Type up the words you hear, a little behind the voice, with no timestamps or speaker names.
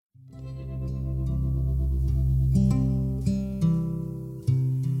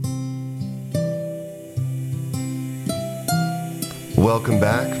welcome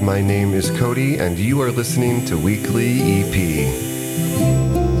back. My name is Cody, and you are listening to Weekly EP.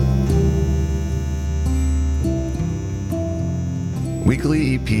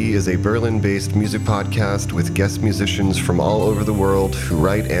 Weekly EP is a Berlin-based music podcast with guest musicians from all over the world who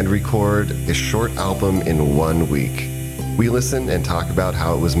write and record a short album in 1 week. We listen and talk about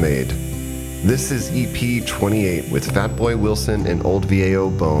how it was made. This is EP 28 with Fatboy Wilson and Old Viejo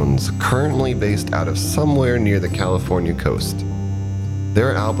Bones, currently based out of somewhere near the California coast.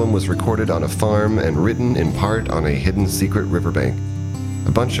 Their album was recorded on a farm and written in part on a hidden secret riverbank.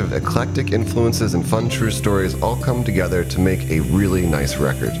 A bunch of eclectic influences and fun true stories all come together to make a really nice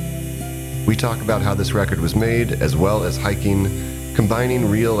record. We talk about how this record was made, as well as hiking, combining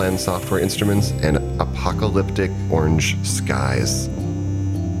real and software instruments, and apocalyptic orange skies.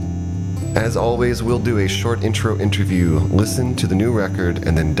 As always, we'll do a short intro interview, listen to the new record,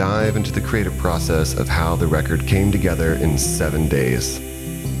 and then dive into the creative process of how the record came together in 7 days.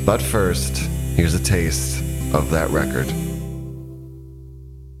 But first, here's a taste of that record.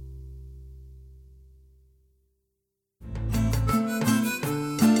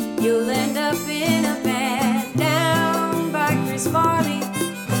 You'll end up in a bed down by Chris Farley.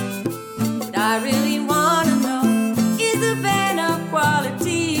 But I really wanna know, is the band of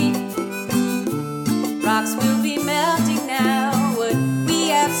quality? Rocks will be melting now, what we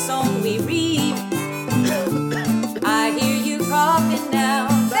have sown we reap. I hear you coughing now,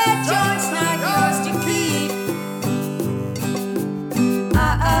 that joint's not yours to keep.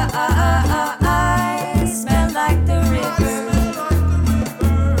 I smell like the river.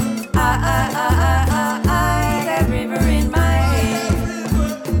 That river in my head.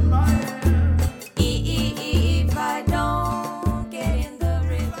 If I don't get in the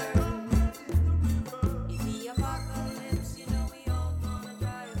river, if the apocalypse, you know we all gonna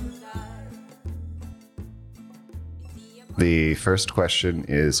die or die. The first question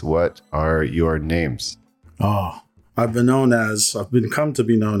is, what are your names? Oh, I've come to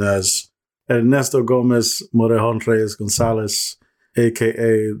be known as Ernesto Gomez Morejon Reyes Gonzalez,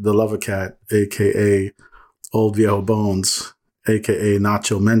 a.k.a. The Lover Cat, a.k.a. Old Viejo Bones, a.k.a.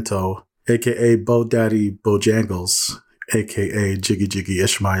 Nacho Mento, a.k.a. Bo Daddy Bojangles, a.k.a. Jiggy Jiggy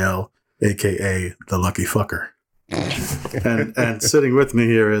Ishmael, a.k.a. The Lucky Fucker. and sitting with me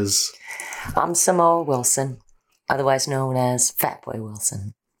here is... I'm Samoa Wilson, otherwise known as Fatboy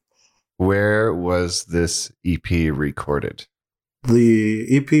Wilson. Where was this EP recorded? The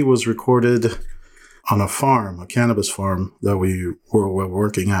EP was recorded on a farm, a cannabis farm that we were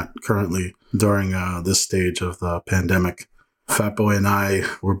working at currently during this stage of the pandemic. Fatboy and I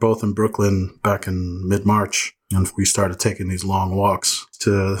were both in Brooklyn back in mid-March, and we started taking these long walks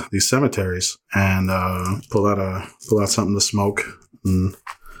to these cemeteries and pull out something to smoke and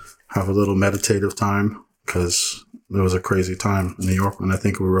have a little meditative time, because it was a crazy time in New York, and I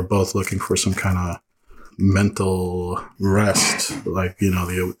think we were both looking for some kind of mental rest, like, you know,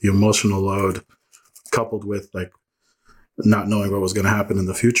 the emotional load coupled with like not knowing what was going to happen in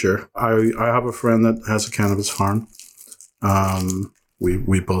the future. I have a friend that has a cannabis farm.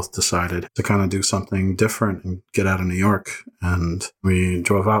 We both decided to kind of do something different and get out of New York, and we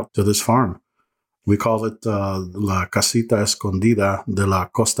drove out to this farm. We call it La Casita Escondida de la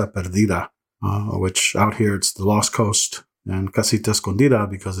Costa Perdida, which out here it's the Lost Coast, and Casita Escondida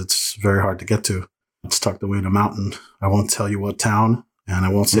because it's very hard to get to. It's tucked away in a mountain. I won't tell you what town, and I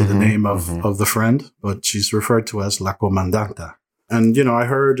won't say the name of the friend, but she's referred to as La Comandanta. And, you know, I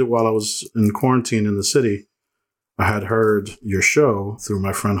heard while I was in quarantine in the city, I had heard your show through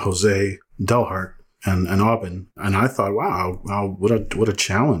my friend Jose Delhart and Aubin. And I thought, wow, what a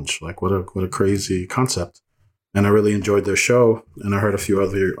challenge. Like, what a crazy concept. And I really enjoyed their show. And I heard a few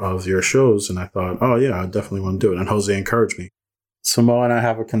other of your shows, and I thought, oh, yeah, I definitely want to do it. And Jose encouraged me. Samoa and I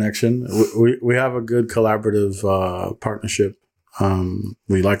have a connection. We have a good collaborative partnership.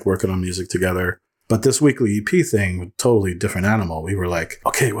 We like working on music together. But this weekly EP thing was a totally different animal. We were like,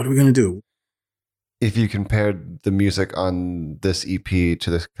 okay, what are we going to do? If you compared the music on this EP to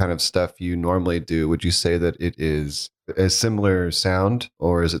the kind of stuff you normally do, would you say that it is a similar sound,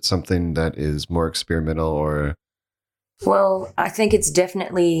 or is it something that is more experimental? Or Well, I think it's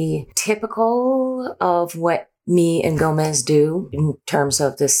definitely typical of what me and Gomez do in terms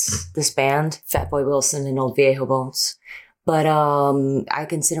of this band, Fatboy Wilson and Old Viejo Bones. But I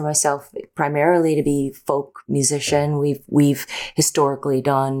consider myself primarily to be folk musician. We've historically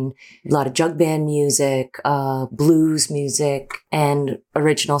done a lot of jug band music, blues music, and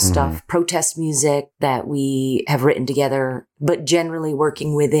original stuff, protest music that we have written together, but generally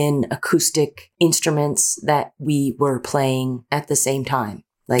working within acoustic instruments that we were playing at the same time.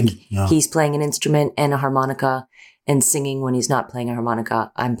 Like he's playing an instrument and a harmonica, and singing when he's not playing a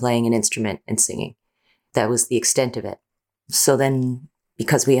harmonica. I'm playing an instrument and singing. That was the extent of it. So then,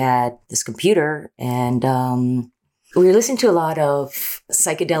 because we had this computer and we were listening to a lot of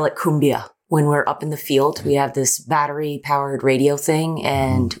psychedelic cumbia. When we're up in the field, we have this battery-powered radio thing,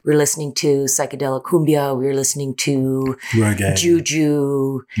 and we're listening to psychedelic cumbia. We were listening to Reggae.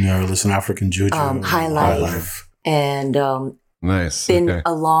 juju, Yeah, listen, African juju. high life, and Nice. been Okay.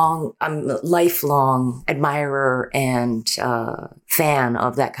 I'm a lifelong admirer and fan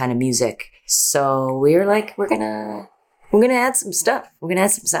of that kind of music. So we were like, we're gonna add some stuff. We're gonna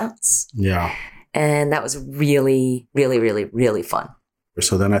add some sounds, Yeah. and that was really, really, really, really fun.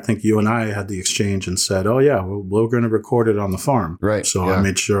 So then I think you and I had the exchange and said, "Oh yeah, we're going to record it on the farm." Right, So yeah. I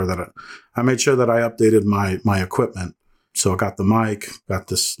made sure that I updated my equipment. So I got the mic, got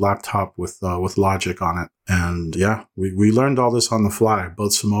this laptop with Logic on it, and yeah, we learned all this on the fly.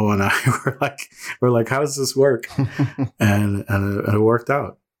 Both Samoa and I were like, how does this work? and it worked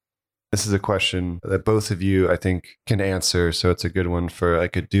out. This is a question that both of you, I think, can answer. So it's a good one for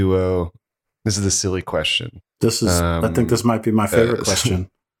like a duo. This is a silly question. This is I think this might be my favorite question.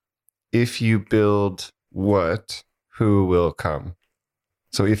 If you build what, who will come?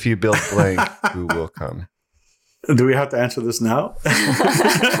 So if you build blank, who will come? Do we have to answer this now?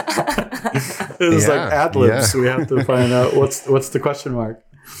 It's Yeah, like ad libs. yeah. We have to find out what's the question mark.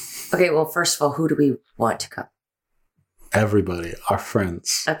 Okay, well, first of all, who do we want to come? Everybody, our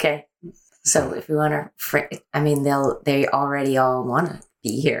friends. Okay, so if we want our they already all want to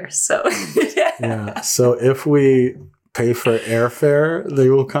be here. So Yeah. So if we pay for airfare, they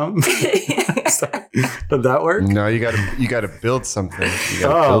will come. Did that work? No, you gotta build something. You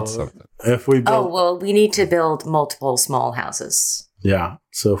gotta build something. If we Oh, built, well, we need to build multiple small houses. yeah.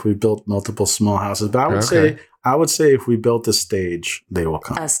 So if we built multiple small houses, but Okay. I would say if we built a stage, they will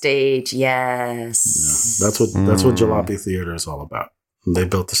come. A stage, Yeah. yes. That's what Jalopy Theater is all about. They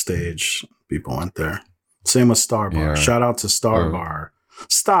built the stage. People went there. Same with Star Bar. Yeah. Shout out to Star Oh. Bar.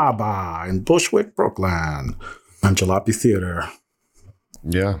 Star Bar in Bushwick, Brooklyn. And Jalopy Theater.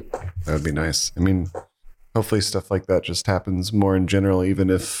 Yeah, that would be nice. I mean, hopefully stuff like that just happens more in general,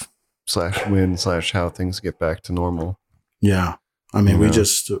 even if /when/how things get back to normal. Yeah. I mean, You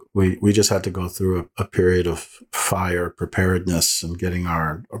know? we just had to go through a period of fire preparedness and getting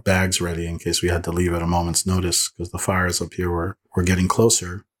our bags ready in case we had to leave at a moment's notice, because the fires up here were getting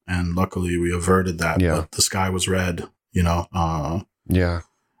closer, and luckily we averted that. Yeah. But the sky was red, you know. Yeah.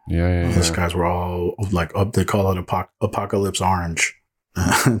 The skies were all like up. They call it apocalypse orange,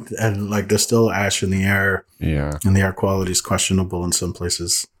 and like there's still ash in the air, Yeah. and the air quality is questionable in some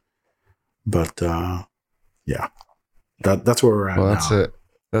places. But yeah. That's where we're at Well, now.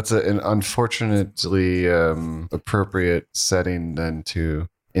 that's an unfortunately appropriate setting then to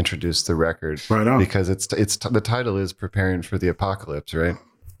introduce the record, Right on. because it's the title is Preparing for the Apocalypse, right?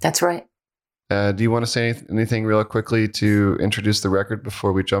 That's right. Do you want to say anything real quickly to introduce the record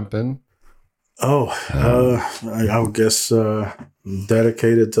before we jump in? I would guess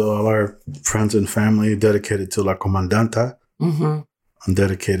dedicated to all our friends and family, dedicated to La Comandanta, Mm-hmm. and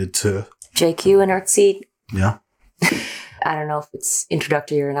dedicated to, JQ and Earthseed. yeah. I don't know if it's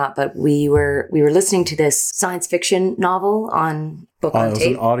introductory or not, but we were listening to this science fiction novel on book It on was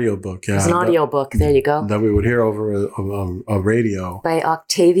tape. an audiobook, yeah. It was an audio book. There you go. That we would hear over a radio. By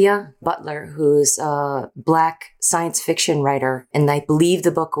Octavia Butler, who's a Black science fiction writer. And I believe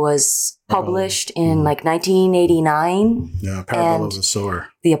the book was published in like 1989. Yeah, Parable And- of the Sower.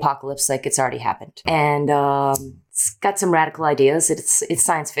 The apocalypse, like it's already happened. And it's got some radical ideas. It's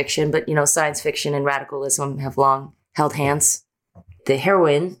science fiction, but you know, science fiction and radicalism have long held hands. The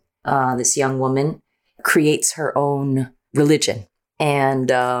heroine, this young woman, creates her own religion.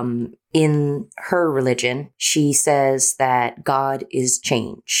 And in her religion, she says that God is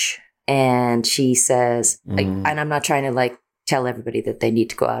change. And she says, and I'm not trying to like tell everybody that they need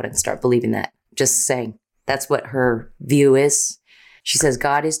to go out and start believing that. Just saying that's what her view is. She says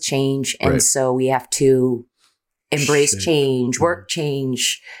God is change. And Right. so we have to embrace Shape. change, work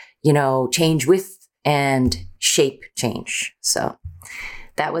change, you know, change with and shape change. So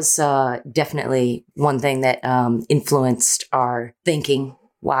that was definitely one thing that influenced our thinking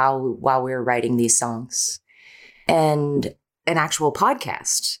while we were writing these songs. And an actual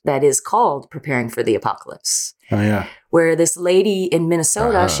podcast that is called Preparing for the Apocalypse, Oh, yeah. where this lady in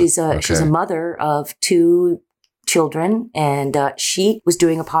Minnesota, she's a mother of 2 children, and she was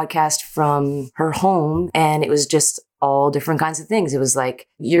doing a podcast from her home, and it was just all different kinds of things. It was like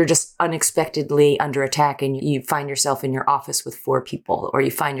you're just unexpectedly under attack and you find yourself in your office with 4 people, or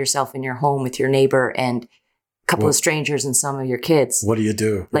you find yourself in your home with your neighbor and a couple Well- of strangers and some of your kids. What do you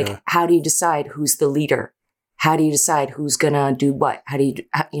do? Like, Yeah. how do you decide who's the leader? how do you decide who's gonna do what? How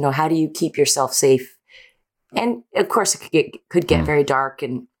do you keep yourself safe? And of course, it could get very dark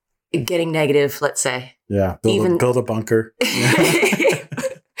and getting negative. Let's say, yeah, build a bunker.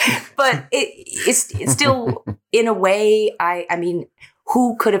 But it's still, in a way, I mean,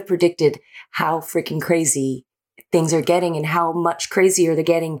 who could have predicted how freaking crazy things are getting and how much crazier they're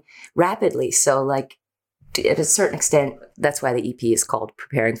getting rapidly? So, like, at a certain extent, that's why the EP is called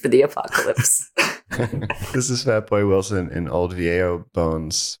Preparing for the Apocalypse. This is Fatboy Wilson and Old Viejo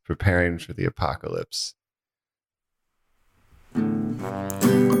Bones, Preparing for the Apocalypse.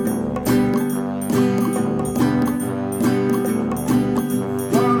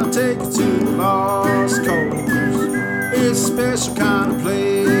 Wanna take you to the Lost Coast. It's a special kind of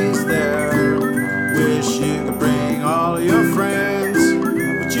place there. Wish you could bring all of your friends,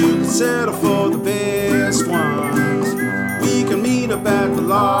 but you can settle for the best ones. We can meet up at the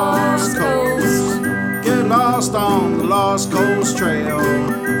Lost Coast. Get lost on the Lost Coast Trail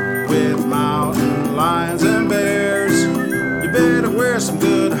with mountain lions and bears. You better wear some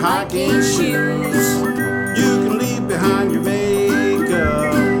good hiking shoes. You can leave behind your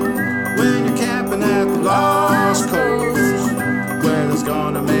makeup when you're camping at the Lost Coast. Weather's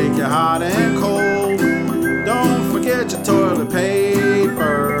gonna make you hot and cold. Don't forget your toilet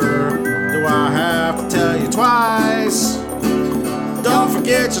paper. Do I have to tell you twice? Don't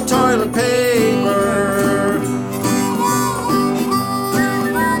forget your toilet paper.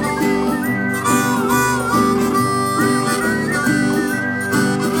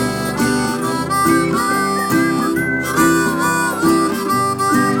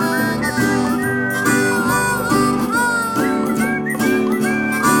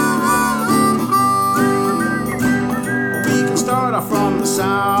 From the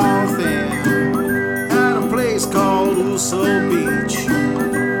south end at a place called Uso Beach.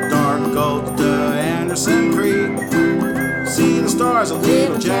 Dark go to Anderson Creek. See the stars, a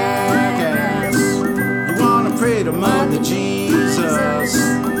little jackass. You wanna pray to Mother Jesus.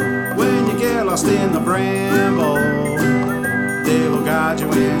 When you get lost in the bramble, they will guide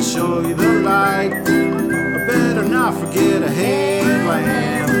you and show you the light. But better not forget a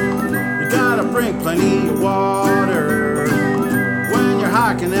headlamp. You gotta bring plenty of water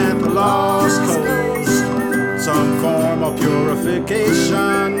hiking at the Lost Coast. Some form of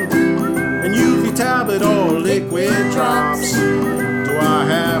purification, and UV tablet or liquid drops. Do I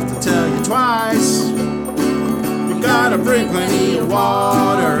have to tell you twice? You gotta bring plenty of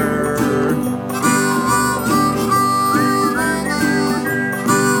water.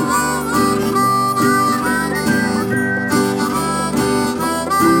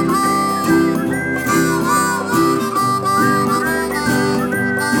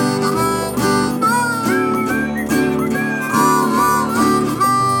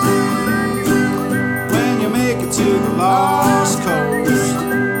 Lost Coast,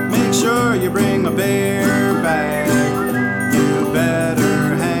 make sure you bring a bear bag. You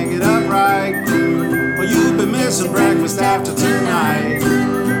better hang it up right, or you'll be missing breakfast after tonight.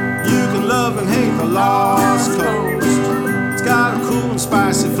 You can love and hate the Lost Coast. It's got a cool and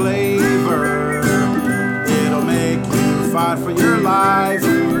spicy flavor. It'll make you fight for your life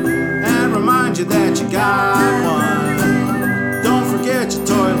and remind you that you got one. Don't forget your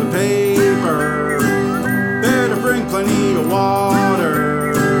toilet paper. Better bring plenty of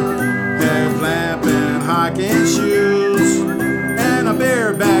water, headlamp and hiking shoes, and a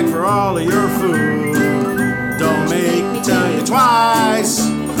bear bag for all of your food. Don't make me tell you twice.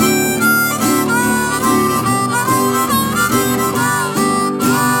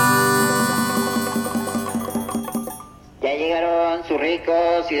 Ya llegaron sus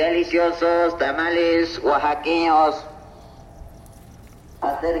ricos y deliciosos tamales oaxaqueños.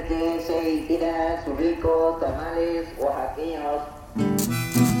 Acérquense y pidan sus ricos tamales oaxaqueños.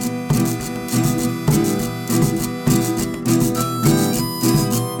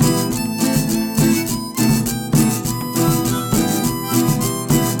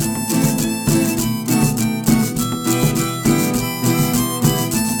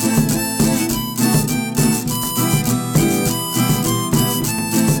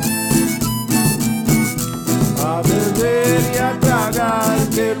 A beber y a tragar,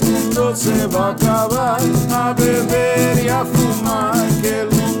 que el mundo se va a acabar. A beber y a fumar, que el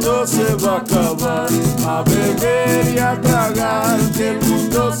mundo se va a acabar. A beber y a tragar, que el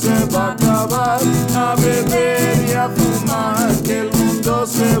mundo se va a acabar. A beber y a fumar, que el mundo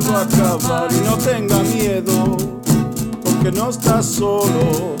se va a acabar. Y no tenga miedo, porque no estás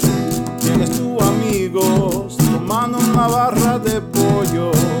solo. Tienes tus amigos tomando una barra de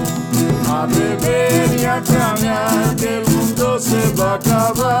pollo. A beber y a tragar, que el mundo se va a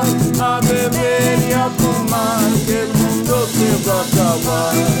acabar. A beber y a fumar, que el mundo se va a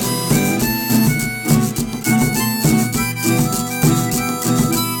acabar.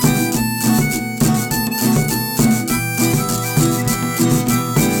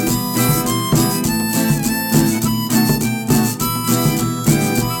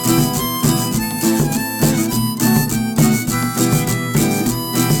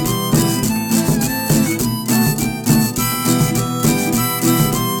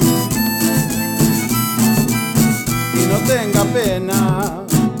 Tenga pena,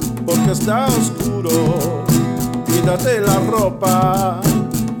 porque está oscuro. Quítate la ropa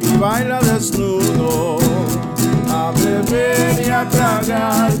y baila desnudo. A beber y a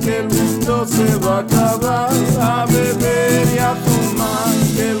tragar, que el mundo se va a acabar. A beber y a fumar,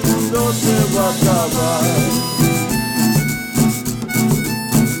 que el mundo se va a acabar.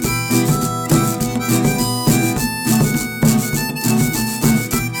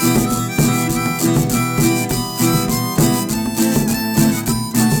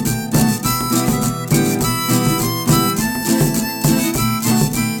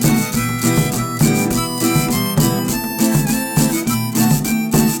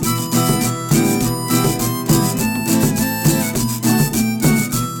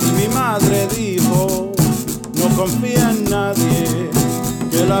 Confía en nadie,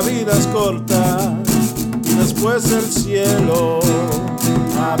 que la vida es corta y después el cielo.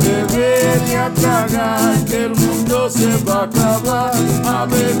 A beber y a tragar, que el mundo se va a acabar. A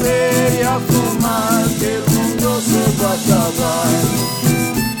beber y a fumar, que el mundo se va a acabar.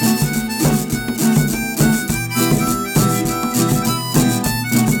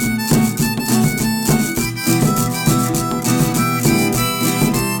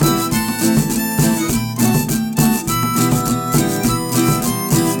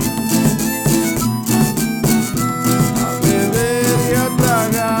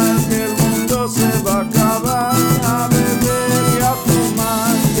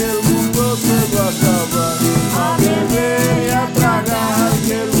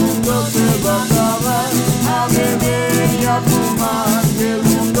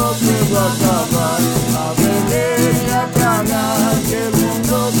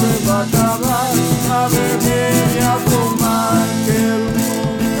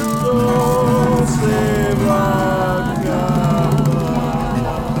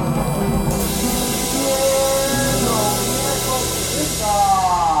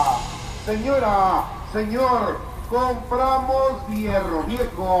 Señora, señor, compramos hierro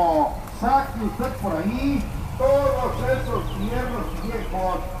viejo. Saque usted por ahí todos esos hierros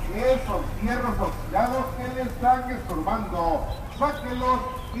viejos, esos hierros oxidados que le están estorbando. Sáquelos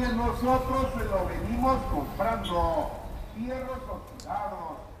y nosotros se lo venimos comprando. Hierros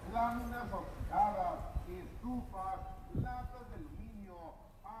oxidados, láminas oxidadas, estufas, latas de aluminio,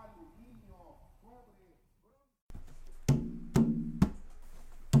 cobre.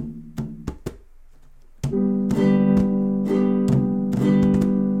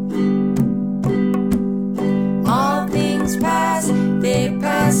 All things pass, they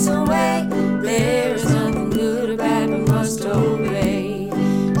pass away. There's nothing good or bad, we must obey.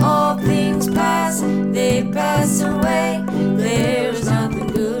 All things pass, they pass away. There's nothing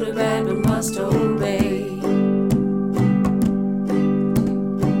good or bad, we must obey.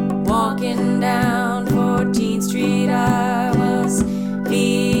 Walking down 14th Street, I was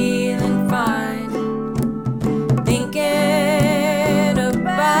feeling fine, thinking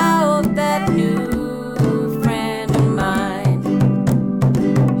about that new friend of mine.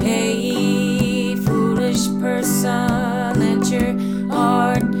 Hey, foolish person, let your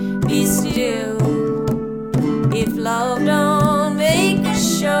heart be still. If love don't make a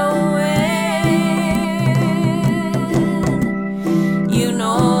showing, you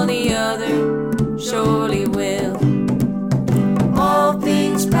know the other surely will. All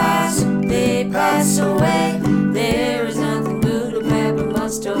things pass, they pass away. There is nothing good or bad, but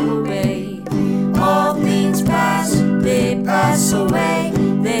must obey. All things pass, they pass away.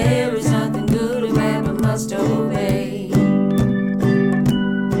 There is nothing good or bad, but must obey.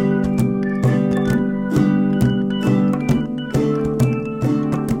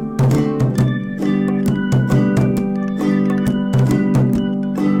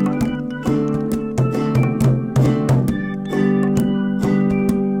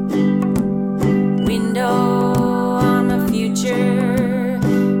 Window on the future,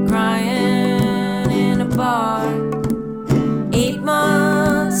 crying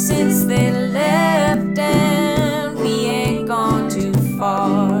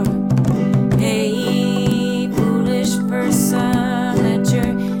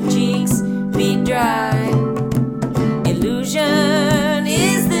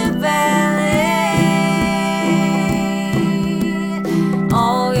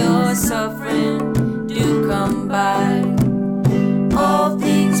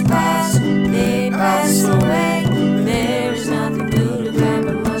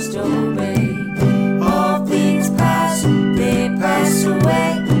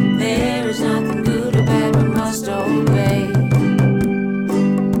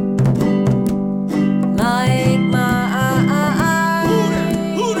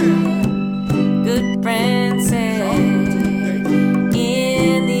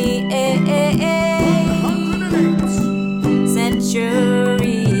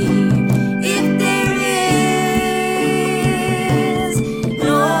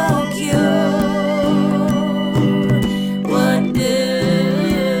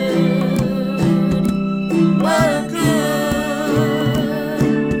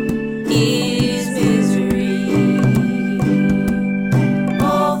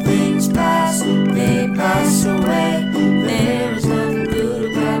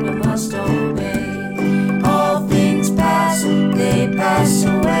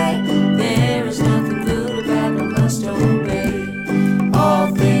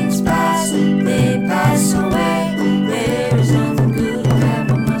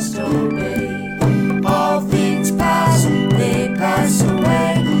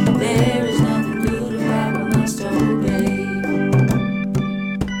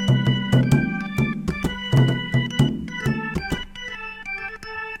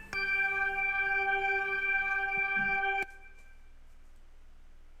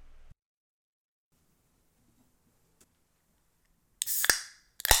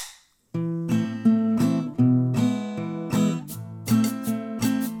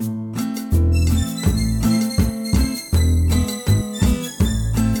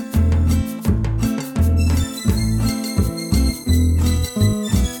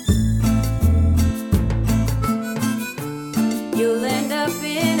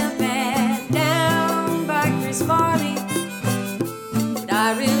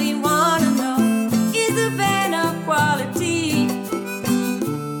I really want to know is the band of quality.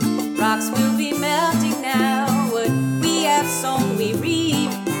 Rocks will be melting now. What we have sown, we reap.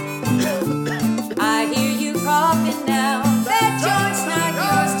 I hear you coughing now. That joint's not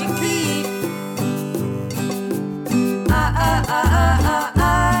yours to keep.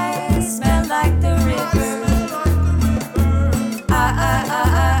 I smell like the river.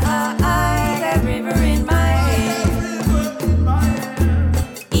 That river in my head.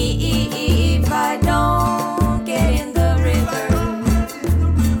 If I don't get in the river,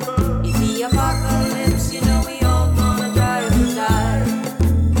 it's the apocalypse, you know we all gonna die or die.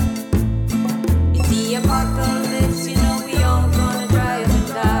 It's the apocalypse, you know we all gonna die or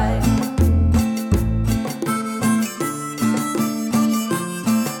die.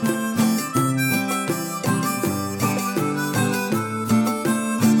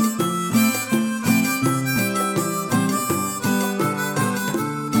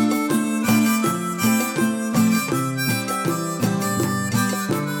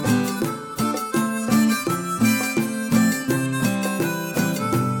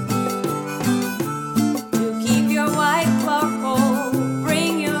 To keep your white claw cold,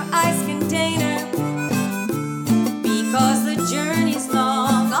 bring your ice container, because the journey's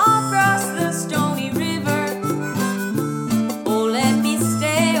long across the stony river. Oh, let me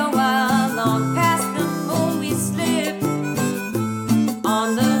stay a while, long past the moon we slip.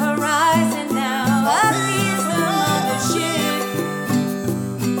 On the horizon now appears the mothership.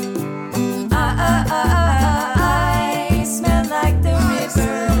 I smell like the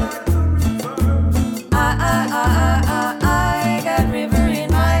river. I got river in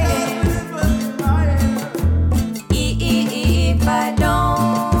my head. If I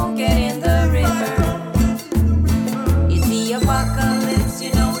don't get in the river, it's the apocalypse,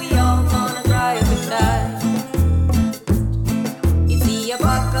 you know we all gonna dry up and die. It's the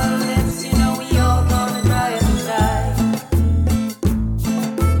apocalypse, you know we all gonna dry up and die.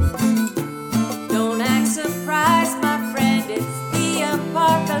 Don't act surprised, my friend, it's the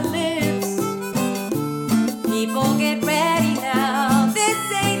apocalypse. People get ready now, this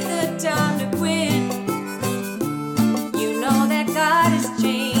ain't the time to quit. You know that God has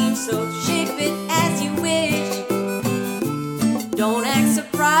changed, so shape it as you wish. Don't act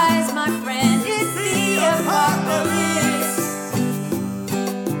surprised, my friend, it's the apocalypse.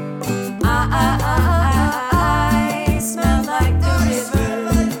 I smell like the river.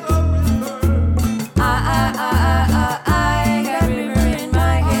 I got river in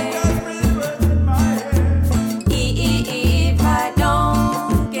my head. If I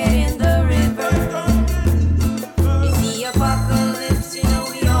don't get in the river, it's the apocalypse, you know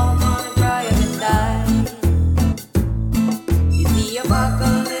we all gonna dry up and die. It's the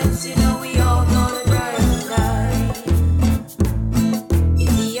apocalypse, you know we all gonna dry up and die.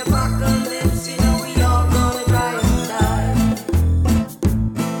 It's the apocalypse, you know we all gonna dry up and die.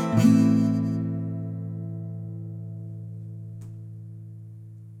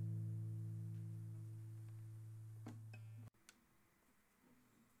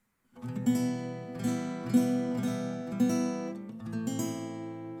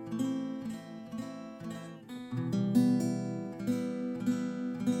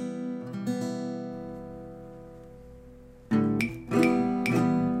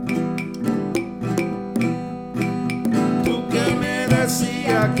 Tú que me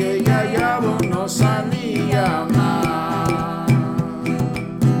decías que ya vos no salía más.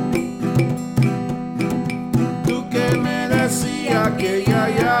 Tú que me decías que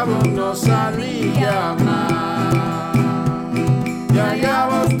ya vos no salía más. Ya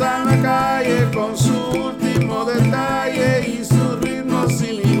vos está en la calle con su último detalle y su ritmo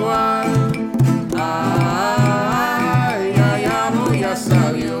sin igual. Ay, ya vos ya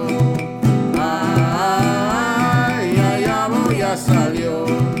salió. Ay, ya vos ya salió.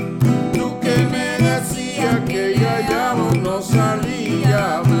 Tú que me decías que ya vos no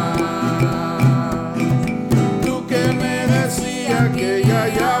salía más. Tú que me decías que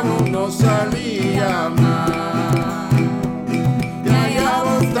ya vos no salía más. Ya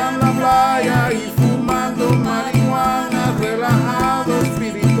vos está en la playa y fumando marihuana, relajado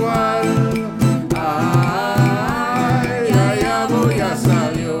espiritual. Ay, ya vos ya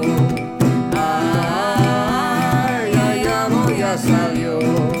salió. Ay, ya vos ya salió.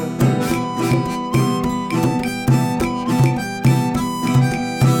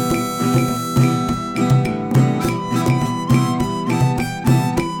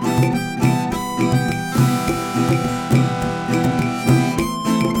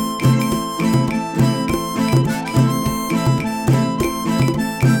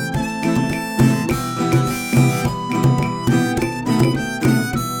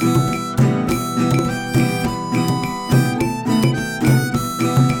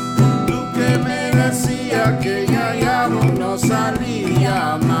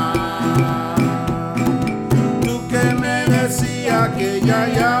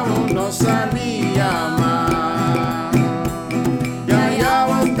 Yayabo no salía más.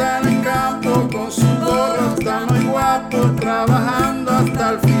 Yayabo está en el campo con su gorro tan muy guapo, trabajando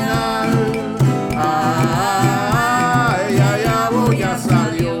hasta el final. Ay, Yayabo ya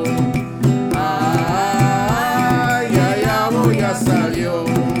salió. Ay, Yayabo ya salió.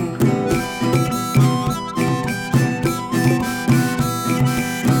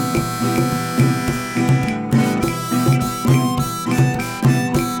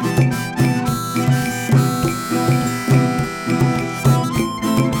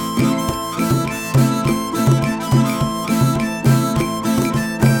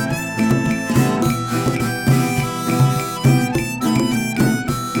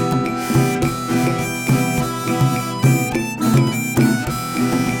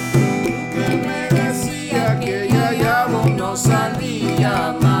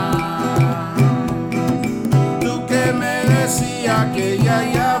 Salía más. Tú que me decías que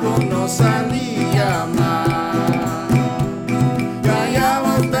Yayabo no salía más.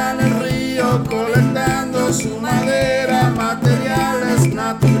 Yayabo está en el río colectando su madera, materiales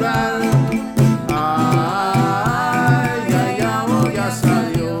natural. Ay, Yayabo ya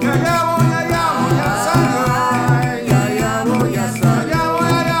salió. Yayabo ya salió. Ay, Yayabo ya salió.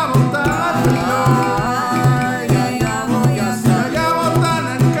 Yayabo está en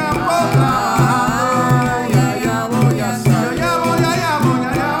el río.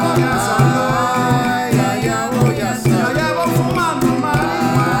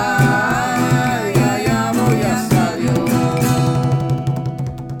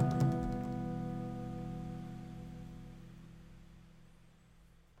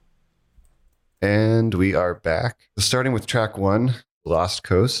 And we are back. Starting with track 1, Lost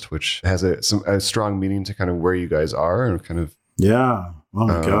Coast, which has a strong meaning to kind of where you guys are and kind of Yeah. Oh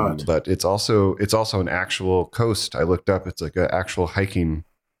my God. But it's also an actual coast. I looked up. It's like an actual hiking.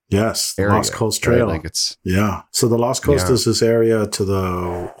 Yes, the area, Lost Coast Trail. Right? Like it's So the Lost Coast is this area to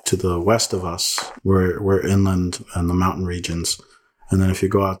the west of us. We're inland and the mountain regions, and then if you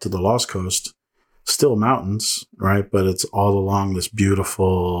go out to the Lost Coast, still mountains, right? But it's all along this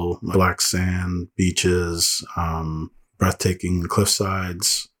beautiful black sand beaches, breathtaking cliff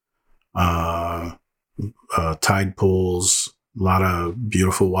sides, tide pools, a lot of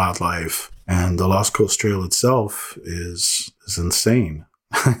beautiful wildlife, and the Lost Coast Trail itself is insane.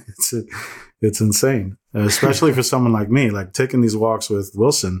 It's insane, especially for someone like me. Like taking these walks with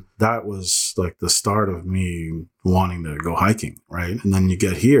Wilson, that was like the start of me wanting to go hiking, right? And then you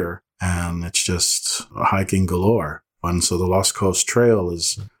get here and it's just hiking galore. And so the Lost Coast Trail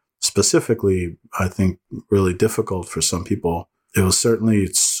is specifically, I think, really difficult for some people. It was certainly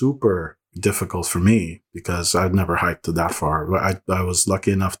super difficult for me because I'd never hiked that far. I was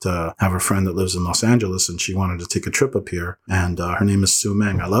lucky enough to have a friend that lives in Los Angeles, and she wanted to take a trip up here. And her name is Sue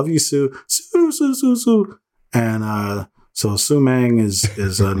Meng. I love you, Sue. Sue. And so Sue Meng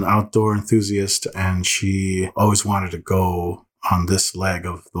is an outdoor enthusiast, and she always wanted to go on this leg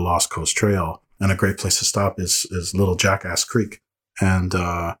of the Lost Coast Trail. And a great place to stop is Little Jackass Creek. And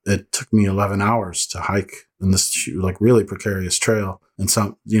it took me 11 hours to hike in this like really precarious trail. And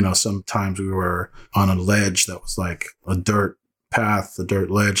sometimes we were on a ledge that was like a dirt path, a dirt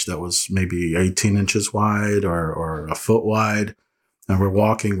ledge that was maybe 18 inches wide or a foot wide. And we're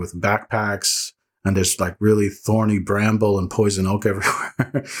walking with backpacks, and there's like really thorny bramble and poison oak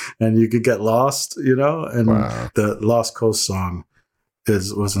everywhere. And you could get lost, And the Lost Coast song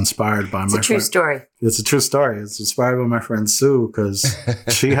was inspired by It's a true story. It's a true story. It's inspired by my friend Sue because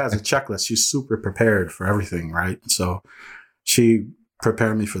she has a checklist. She's super prepared for everything, right? So she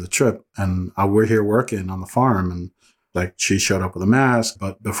prepared me for the trip, and we're here working on the farm, and like she showed up with a mask.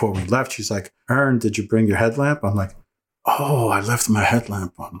 But before we left, she's like, "Ern, did you bring your headlamp?" I'm like, "Oh, I left my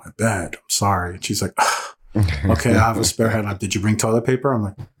headlamp on my bed. I'm sorry." And she's like, "Okay, I have a spare headlamp. Did you bring toilet paper?" I'm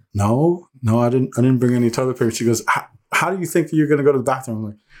like, No, I didn't bring any toilet paper." She goes, How do you think you're going to go to the bathroom? I'm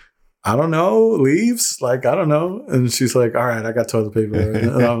like, "I don't know, leaves? Like, I don't know." And she's like, "All right, I got toilet paper." And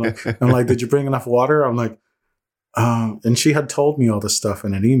I'm like, "Did you bring enough water?" I'm like, and she had told me all this stuff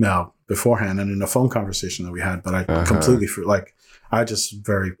in an email beforehand and in a phone conversation that we had, but I completely,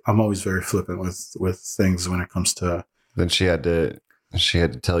 I'm always very flippant with things when it comes to. Then she had to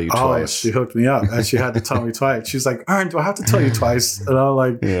tell you twice. She hooked me up and she had to tell me twice. She's like, "Ern, do I have to tell you twice?" And I'm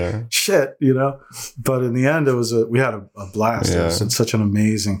like, shit, But in the end, we had a blast. Yeah. It was such an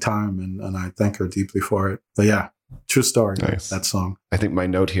amazing time, and I thank her deeply for it. But yeah, true story. Nice. That song. I think my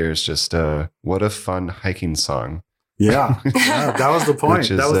note here is just, what a fun hiking song. Yeah, that was the point.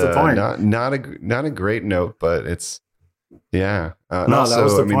 Which is, that was the point. Not a great note, but it's Yeah. And No, also, that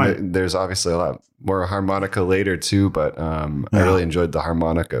was the I mean, point. there's obviously a lot more harmonica later too, but I really enjoyed the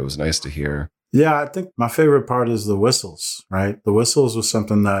harmonica. It was nice to hear. Yeah, I think my favorite part is the whistles, right? The whistles was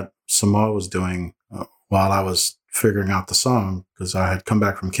something that Samoa was doing while I was figuring out the song, because I had come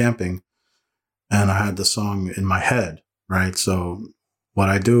back from camping and I had the song in my head, right? So what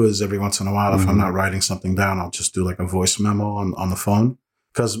I do is every once in a while, if I'm not writing something down, I'll just do like a voice memo on the phone.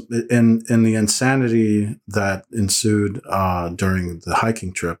 Because in the insanity that ensued during the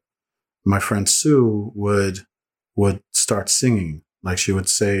hiking trip, my friend Sue would start singing. Like she would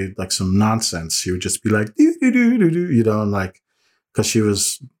say like some nonsense. She would just be like, doo, doo, doo, doo, doo, you know, and like, because she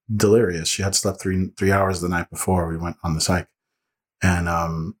was delirious. She had slept three hours the night before we went on this hike. And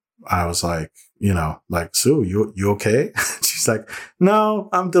I was like, you know, like, Sue, you okay? She's like, no,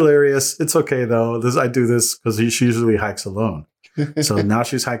 I'm delirious. It's okay though. I do this because she usually hikes alone. So now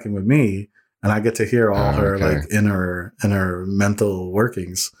she's hiking with me, and I get to hear all her like inner mental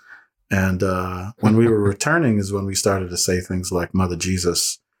workings. And when we were returning is when we started to say things like Mother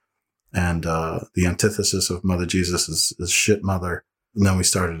Jesus, and the antithesis of Mother Jesus is shit mother. And then we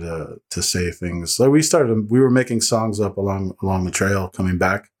started to say things like we were making songs up along the trail coming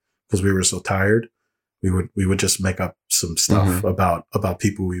back because we were so tired. We would just make up some stuff about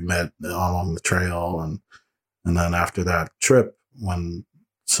people we met along the trail, and then after that trip, when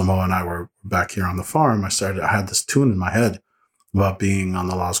Samoa and I were back here on the farm, I had this tune in my head about being on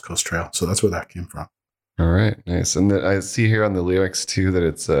the Lost Coast Trail. So that's where that came from. All right, nice. And I see here on the lyrics too that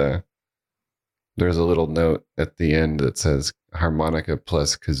it's there's a little note at the end that says harmonica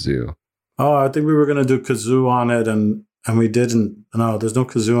plus kazoo. Oh, I think we were going to do kazoo on it, and we didn't. No, there's no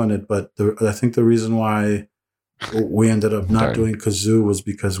kazoo on it. But I think the reason why we ended up not doing kazoo was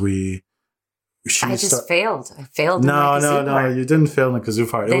because I failed. I failed. No, you didn't fail in the kazoo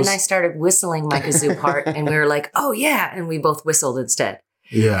part. Then I started whistling my kazoo part, and we were like, "Oh yeah!" and we both whistled instead.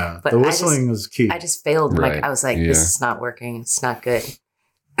 Yeah, but the whistling was key. I just failed. Right. Like I was like, "This is not working. It's not good."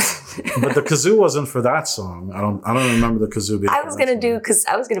 But the kazoo wasn't for that song. I don't remember the kazoo being. I was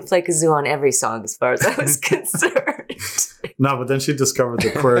gonna play kazoo on every song as far as I was concerned. No, but then she discovered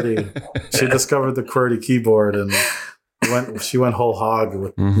the QWERTY. She discovered the QWERTY keyboard and. She went whole hog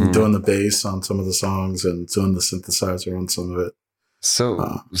with doing the bass on some of the songs and doing the synthesizer on some of it.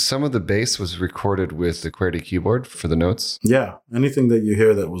 So some of the bass was recorded with the QWERTY keyboard for the notes? Yeah. Anything that you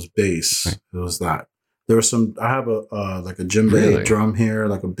hear that was bass, it was that. There was some, I have like a djembe drum here,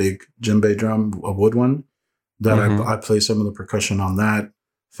 like a big djembe drum, a wood one, that I play some of the percussion on that.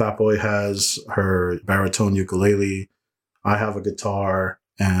 Fatboy has her baritone ukulele. I have a guitar.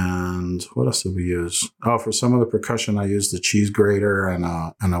 And what else did we use? Oh, for some of the percussion, I used the cheese grater and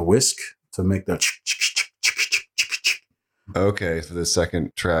a whisk to make that. Okay, for the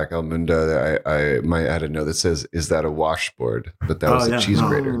second track, El Mundo, I might add a note that says, "Is that a washboard?" But that was a cheese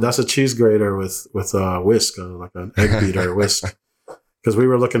grater. That's a cheese grater with a whisk, like an egg beater whisk, because we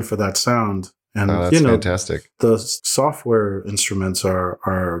were looking for that sound. And that's fantastic. The software instruments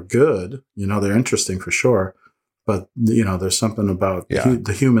are good. They're interesting for sure. But, there's something about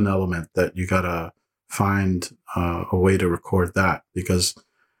the human element that you got to find a way to record that. Because,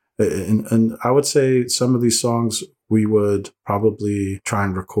 and I would say some of these songs, we would probably try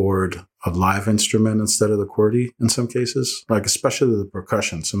and record a live instrument instead of the QWERTY in some cases. Like, especially the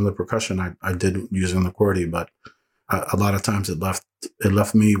percussion. Some of the percussion I did using the QWERTY, but a lot of times it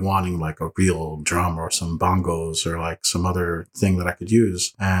left me wanting like a real drum or some bongos or like some other thing that I could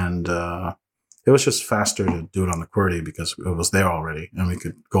use. And, it was just faster to do it on the QWERTY because it was there already and we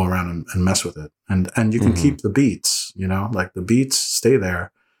could go around and mess with it. And you can keep the beats, like the beats stay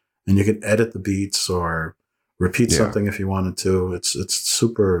there and you can edit the beats or repeat something if you wanted to. It's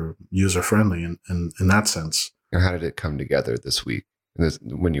super user friendly in that sense. And how did it come together this week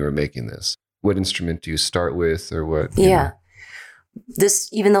when you were making this? What instrument do you start with or what? Yeah. This,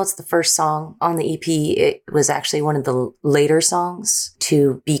 even though it's the first song on the EP, it was actually one of the later songs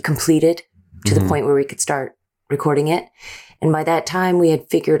to be completed. To the point where we could start recording it. And by that time, we had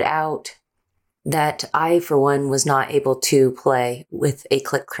figured out that I, for one, was not able to play with a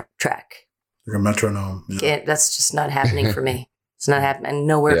click track. Like a metronome. Yeah. That's just not happening for me. It's not happening.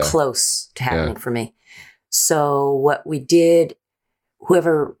 Nowhere close to happening for me. So what we did,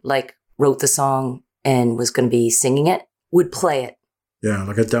 whoever wrote the song and was going to be singing it would play it. Yeah,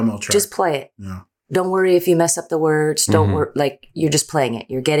 like a demo track. Just play it. Yeah. Don't worry if you mess up the words. Don't worry. You're just playing it.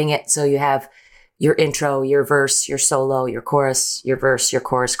 You're getting it. So you have your intro, your verse, your solo, your chorus, your verse, your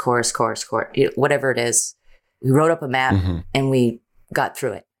chorus, whatever it is. We wrote up a map and we got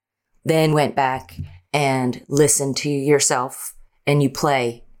through it. Then went back and listened to yourself and you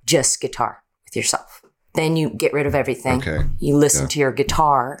play just guitar with yourself. Then you get rid of everything. Okay. You listen Yeah. to your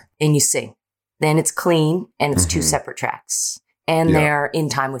guitar and you sing. Then it's clean and it's 2 Mhm. separate tracks. And Yeah. they're in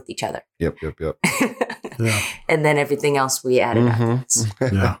time with each other. Yep. Yeah. And then everything else we added afterwards.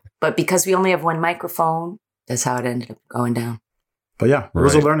 Mhm. Yeah. But because we only have one microphone, that's how it ended up going down. But yeah, it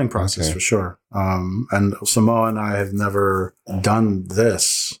was a Right. learning process Okay. for sure. And Samoa and I have never done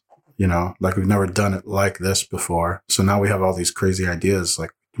this, like we've never done it like this before. So now we have all these crazy ideas.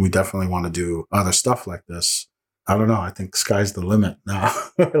 Like we definitely want to do other stuff like this. I don't know. I think sky's the limit now.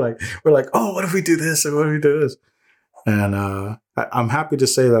 we're like, oh, what if we do this? And what if we do this? And I'm happy to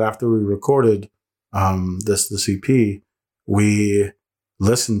say that after we recorded this EP, we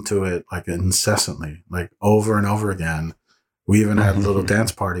listened to it like incessantly, like over and over again. We even had little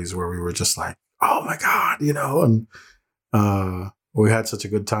dance parties where we were just like, oh my God, and we had such a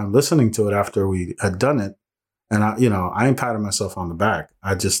good time listening to it after we had done it. And I ain't patting myself on the back.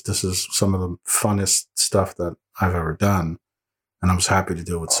 This is some of the funnest stuff that I've ever done. And I was happy to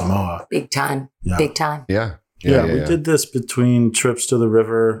do it with Samoa. Big time. Yeah. Big time. Yeah. Yeah, we did this between trips to the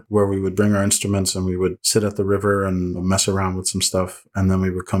river where we would bring our instruments and we would sit at the river and mess around with some stuff. And then we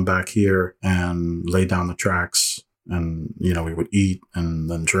would come back here and lay down the tracks. And, we would eat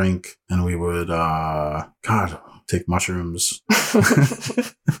and then drink. And we would, take mushrooms,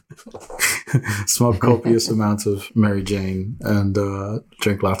 smoke copious amounts of Mary Jane, and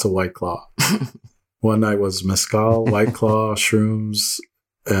drink lots of White Claw. One night was mezcal, White Claw, shrooms,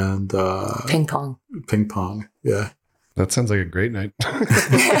 and Ping pong. ping pong. Yeah. That sounds like a great night.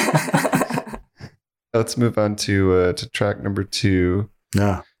 Let's move on to track number 2.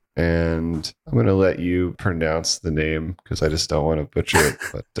 Yeah. And I'm going to let you pronounce the name because I just don't want to butcher it.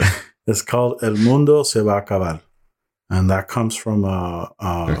 But It's called El Mundo Se Va a Acabar. And that comes from a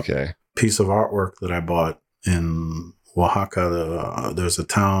okay. piece of artwork that I bought in Oaxaca. There's a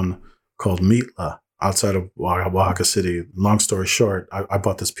town called Mitla outside of Oaxaca City. Long story short, I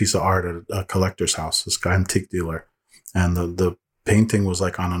bought this piece of art at a collector's house, this antique dealer. And the painting was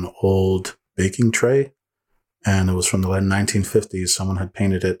like on an old baking tray. And it was from the 1950s. Someone had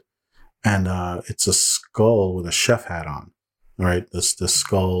painted it. And it's a skull with a chef hat on, right? This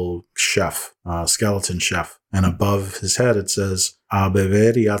skull chef, skeleton chef. And above his head, it says, a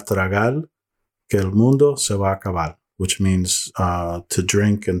beber y a tragar, que el mundo se va a acabar, which means to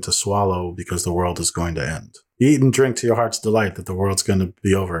drink and to swallow because the world is going to end. Eat and drink to your heart's delight that the world's going to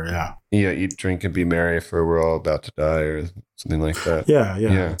be over. Yeah. Yeah, eat, drink, and be merry, for we're all about to die, or something like that. Yeah.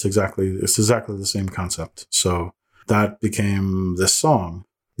 Yeah. It's exactly the same concept. So that became this song.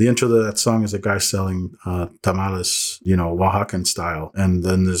 The intro to that song is a guy selling tamales, Oaxacan style. And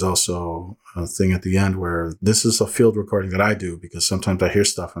then there's also a thing at the end where this is a field recording that I do because sometimes I hear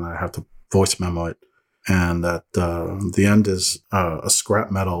stuff and I have to voice memo it. And at the end is a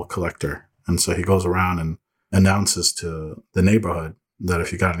scrap metal collector. And so he goes around and announces to the neighborhood that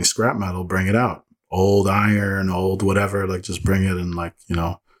if you got any scrap metal, bring it out. Old iron, old whatever, like just bring it. And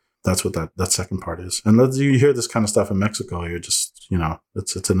that's what that second part is. And you hear this kind of stuff in Mexico, you're just,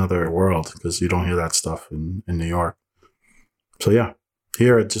 it's another world because you don't hear that stuff in New York. So yeah,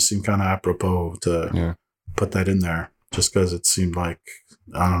 here it just seemed kind of apropos to put that in there just because it seemed like,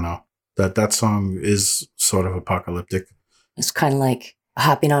 I don't know, that song is sort of apocalyptic. It's kind of like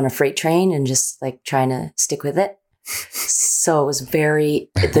hopping on a freight train and just like trying to stick with it. So it was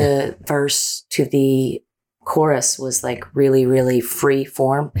the verse to the chorus was like really, really free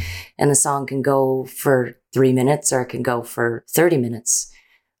form. And the song can go for 3 minutes or it can go for 30 minutes.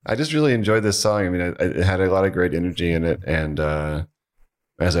 I just really enjoyed this song. I mean, it had a lot of great energy in it. And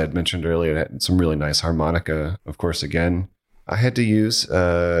as I had mentioned earlier, it had some really nice harmonica. Of course, again, I had to use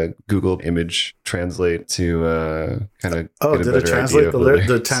Google Image Translate to kind of get a better translate idea of the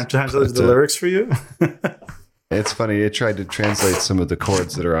lyrics. translate the lyrics for you? It's funny. It tried to translate some of the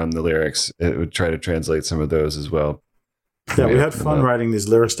chords that are on the lyrics. It would try to translate some of those as well. Yeah, we had fun writing these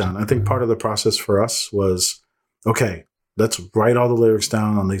lyrics down. I think part of the process for us was, okay, let's write all the lyrics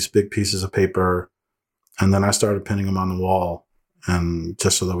down on these big pieces of paper. And then I started pinning them on the wall. And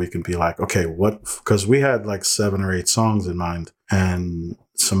just so that we can be like, okay, because we had like 7 or 8 songs in mind. And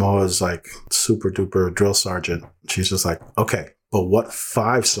Samoa's like super duper drill sergeant. She's just like, okay, but what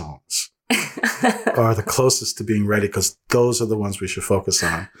 5 songs are the closest to being ready? Because those are the ones we should focus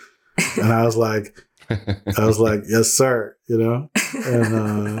on. And I was like, yes, sir.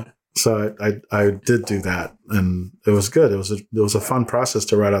 And so I did do that, and it was good. It was a fun process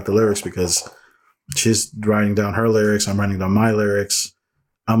to write out the lyrics because she's writing down her lyrics. I'm writing down my lyrics.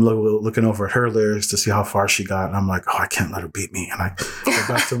 I'm looking over at her lyrics to see how far she got. And I'm like, oh, I can't let her beat me. And I go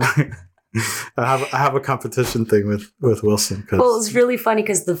back to I have a competition thing with Wilson. Well, it was really funny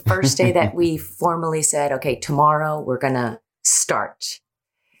because the first day that we formally said, okay, tomorrow we're going to start.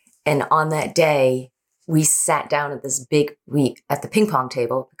 And on that day, we sat down at at the ping pong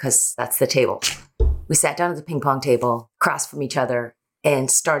table, because that's the table. We sat down at the ping pong table, across from each other, and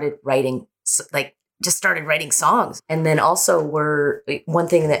started writing, just started writing songs. And then also one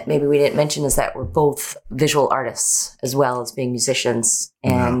thing that maybe we didn't mention is that we're both visual artists as well as being musicians.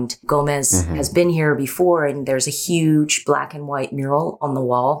 And Gomez has been here before, and there's a huge black and white mural on the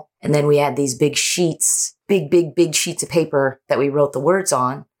wall. And then we had these big sheets, big sheets of paper that we wrote the words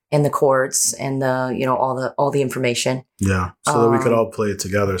on and the chords and all the information. Yeah. So that we could all play it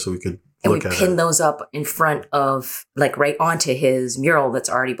together so we could and we pinned those up in front of, right onto his mural that's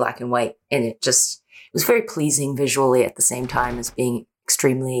already black and white. And it was very pleasing visually at the same time as being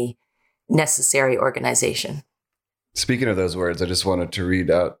extremely necessary organization. Speaking of those words, I just wanted to read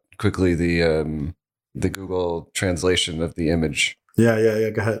out quickly the Google translation of the image.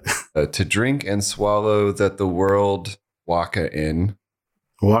 Yeah. Go ahead. To drink and swallow that the world waka in.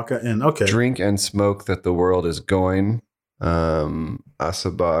 Waka in, okay. Drink and smoke that the world is going. Akabar,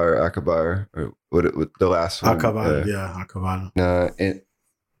 or what the last one. Akabar, Akabar.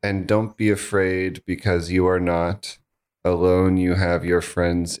 And don't be afraid, because you are not alone. You have your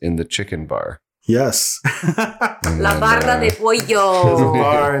friends in the chicken bar. Yes. La barra de pollo. There's a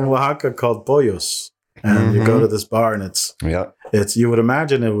bar in Oaxaca called Pollos. And you go to this bar and it's you would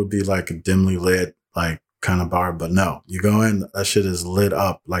imagine it would be like a dimly lit, kind of bar, but no. You go in, that shit is lit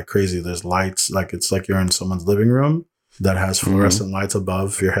up like crazy. There's lights, it's like you're in someone's living room that has fluorescent lights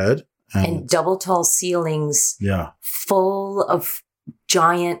above your head. And double tall ceilings. Yeah. Full of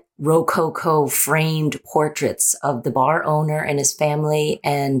giant Rococo framed portraits of the bar owner and his family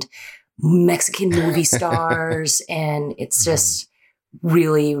and Mexican movie stars. And it's just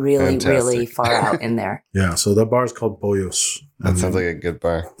really, really, really far out in there. Yeah. So that bar is called Pollos. That sounds like a good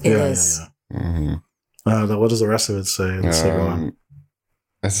bar. It is. Yeah. Mm-hmm. What does the rest of it say? Let's go on.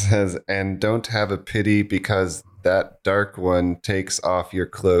 It says, and don't have a pity, because that dark one takes off your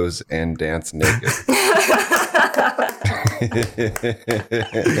clothes and dance naked.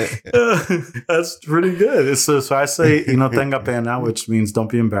 That's pretty good. So I say, no tenga pena, which means don't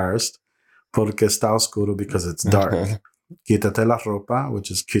be embarrassed, porque está oscuro, because it's dark. Quítate la ropa, which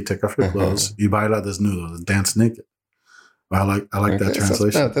is take off your clothes. Y baila desnudo, dance naked. I like that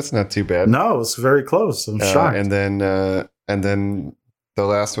translation. That's not too bad. No, it's very close. I'm shocked. And then the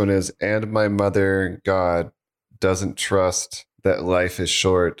last one is, and my mother, God, doesn't trust that life is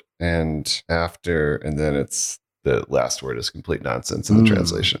short, and then it's the last word is complete nonsense in the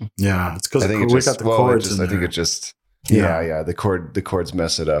translation. Yeah, it's because we got the chords. I think it just the chords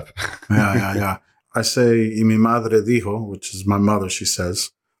mess it up. Yeah. I say, y mi madre dijo, which is my mother. She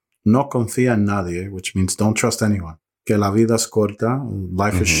says, no confía en nadie, which means don't trust anyone. Que la vida es corta,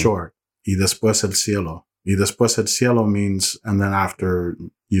 life is short. Y después el cielo. Y después el cielo means, and then after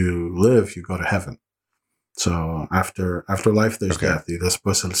you live, you go to heaven. So after life, there's death. Y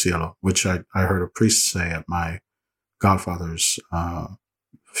después el cielo, which I heard a priest say at my godfather's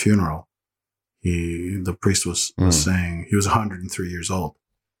funeral. The priest was saying, he was 103 years old.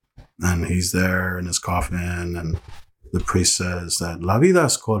 And he's there in his coffin, and the priest says that la vida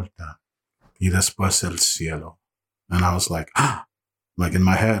es corta y después el cielo. And I was like in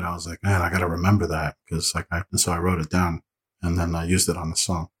my head, I was like, man, I got to remember that, because so I wrote it down, and then I used it on the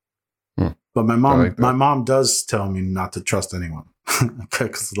song. But my mom does tell me not to trust anyone,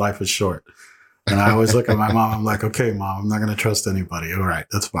 because life is short. And I always look at my mom, I'm like, okay, Mom, I'm not going to trust anybody. All right,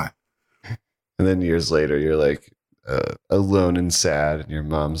 that's fine. And then years later, you're like alone and sad, and your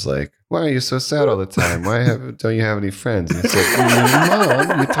mom's like, why are you so sad all the time? Don't you have any friends? And you said,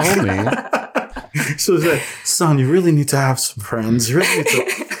 Mom, you told me. So it's like, son, you really need to have some friends. You really need to,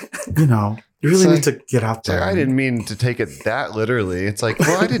 you really need to get out there. I didn't mean to take it that literally. It's like,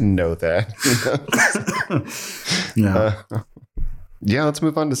 well, I didn't know that. Yeah, let's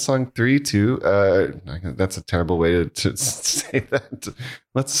move on to song 3 too. That's a terrible way to say that.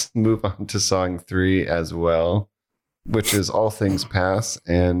 Let's move on to song 3 as well, which is All Things Pass.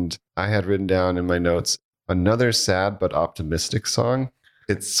 And I had written down in my notes, another sad but optimistic song.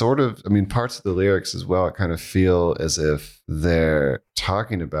 It's sort of, parts of the lyrics as well, I kind of feel as if they're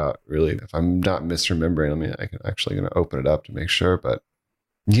talking about, really, if I'm not misremembering, I can actually going to open it up to make sure, but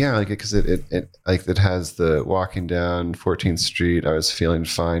yeah, because it has the walking down 14th Street, I was feeling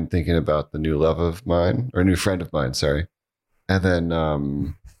fine, thinking about the new love of mine, or a new friend of mine, sorry. And then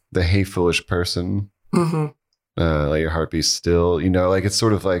the hey foolish person, let your heart be still, it's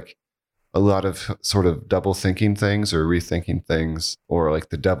sort of like a lot of sort of double thinking things or rethinking things, or like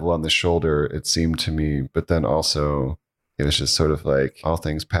the devil on the shoulder, it seemed to me. But then also it was just sort of like all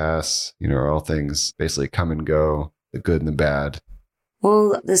things pass, you know, or all things basically come and go, the good and the bad.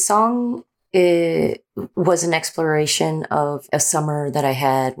 Well, the song was an exploration of a summer that I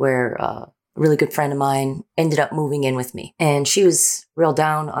had where a really good friend of mine ended up moving in with me. And she was real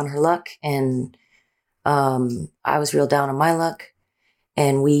down on her luck, and I was real down on my luck.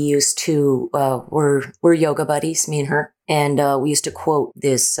 And we used to, we're yoga buddies, me and her. And we used to quote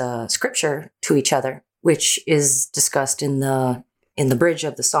this scripture to each other, which is discussed in the bridge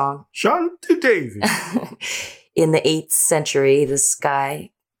of the song. Shanti Devi. In the 8th century, this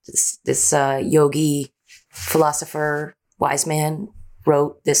guy, this yogi philosopher, wise man,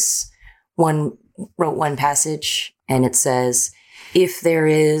 wrote one passage, and it says, "If there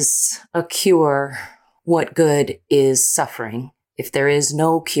is a cure, what good is suffering? If there is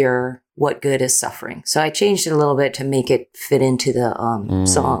no cure, what good is suffering?" So I changed it a little bit to make it fit into the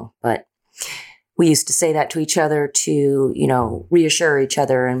song, but we used to say that to each other to, you know, reassure each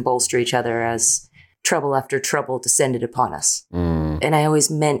other and bolster each other as trouble after trouble descended upon us. And I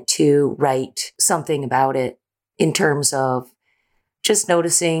always meant to write something about it in terms of just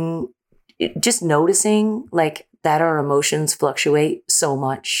noticing like that our emotions fluctuate so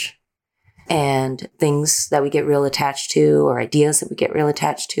much, and things that we get real attached to, or ideas that we get real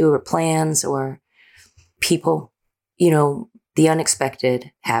attached to, or plans or people, you know, the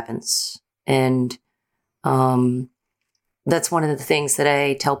unexpected happens. And that's one of the things that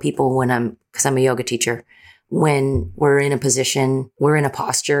I tell people because I'm a yoga teacher, when we're in a position, we're in a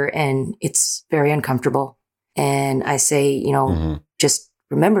posture and it's very uncomfortable. And I say, you know, just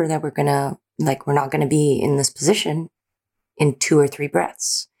remember that we're not going to be in this position in 2 or 3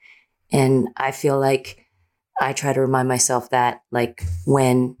 breaths. And I feel like I try to remind myself that, like,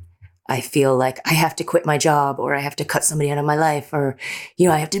 when I feel like I have to quit my job, or I have to cut somebody out of my life, or, you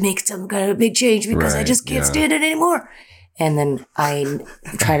know, I have to make some kind of big change because I just can't stand it anymore. And then I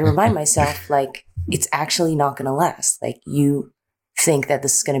try to remind myself, like, it's actually not going to last. Like, you think that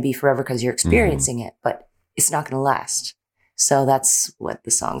this is going to be forever because you're experiencing it, but it's not going to last. So that's what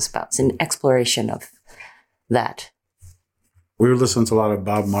the song's about. It's an exploration of that. We were listening to a lot of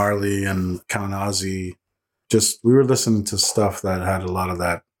Bob Marley and Count Ozzy. We were listening to stuff that had a lot of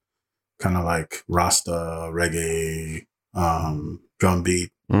that kind of like Rasta, reggae, drum beat.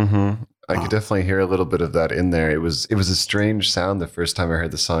 I could definitely hear a little bit of that in there. It was a strange sound the first time I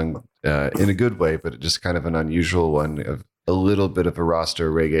heard the song, in a good way, but just kind of an unusual one, of a little bit of a Rasta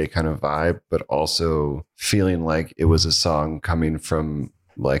reggae kind of vibe, but also feeling like it was a song coming from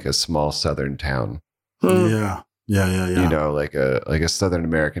like a small southern town. Yeah. You know, like a Southern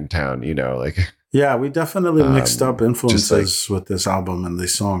American town, you know, like. Yeah, we definitely mixed up influences with this album and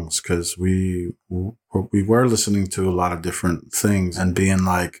these songs, because we were listening to a lot of different things and being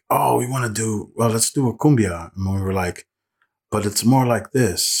like, oh, let's do a cumbia. And we were like, but it's more like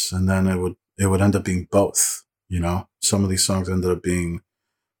this. And then it would end up being both, you know. Some of these songs ended up being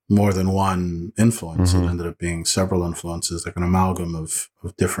more than one influence. It ended up being several influences, like an amalgam of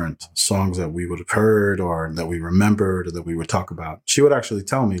different songs that we would have heard, or that we remembered, or that we would talk about. She would actually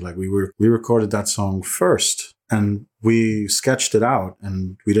tell me, like, we recorded that song first and we sketched it out,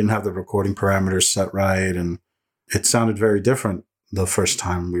 and we didn't have the recording parameters set right, and it sounded very different the first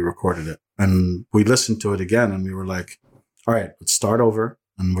time we recorded it. And we listened to it again and we were like, all right, let's start over,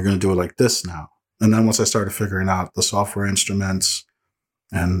 and we're going to do it like this now. And then once I started figuring out the software instruments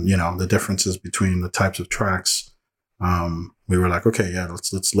and, you know, the differences between the types of tracks, we were like, okay, yeah,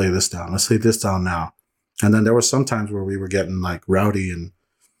 let's lay this down. Let's lay this down now. And then there were some times where we were getting like rowdy and,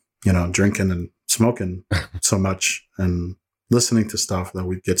 you know, drinking and smoking so much and listening to stuff that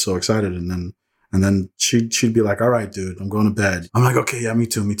we'd get so excited. And then she'd be like, all right, dude, I'm going to bed. I'm like, okay, yeah, me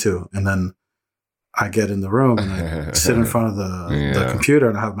too. And then I get in the room and I sit in front of the computer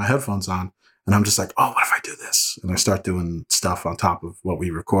and I have my headphones on. And I'm just like, oh, what if I do this? And I start doing stuff on top of what we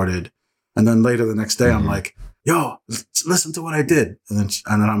recorded. And then later the next day, I'm like, yo, listen to what I did. And then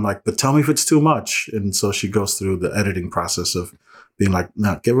I'm like, but tell me if it's too much. And so she goes through the editing process of being like,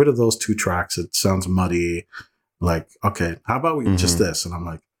 no, get rid of those 2 tracks. It sounds muddy. Like, okay, how about we just this? And I'm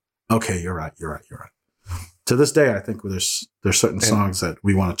like, okay, you're right. To this day, I think there's certain songs that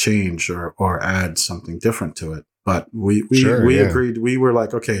we want to change or add something different to it. But we agreed. We were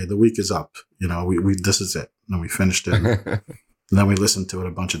like, okay, the week is up. You know, we this is it. And we finished it. And then we listened to it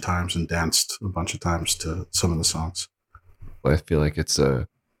a bunch of times and danced a bunch of times to some of the songs. Well, I feel like it's a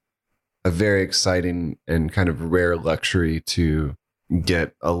very exciting and kind of rare luxury to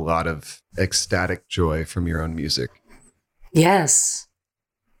get a lot of ecstatic joy from your own music. Yes.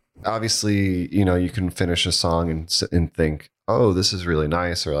 obviously, you can finish a song and think, oh, this is really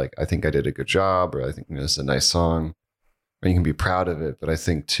nice, or like, I think I did a good job, or I think this is a nice song, or you can be proud of it. But I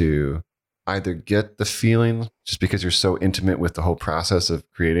think to either get the feeling just because you're so intimate with the whole process of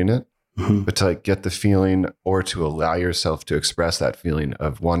creating it, but to like get the feeling or to allow yourself to express that feeling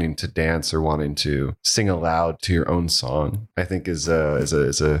of wanting to dance or wanting to sing aloud to your own song, I think is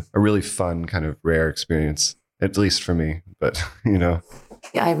a really fun kind of rare experience, at least for me. But,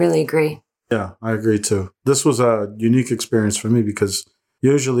 Yeah, I really agree. Yeah, I agree too. This was a unique experience for me because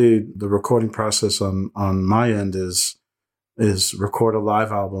usually the recording process on my end is record a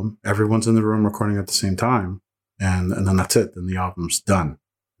live album. Everyone's in the room recording at the same time. And then that's it. Then the album's done.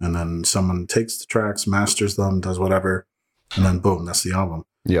 And then someone takes the tracks, masters them, does whatever. And then boom, that's the album.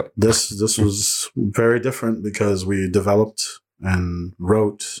 Yep. This was very different because we developed and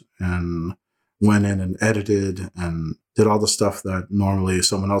wrote and went in and edited and did all the stuff that normally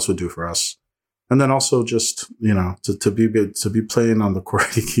someone else would do for us. And then also just, to be playing on the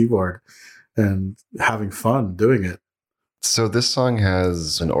QWERTY keyboard and having fun doing it. So this song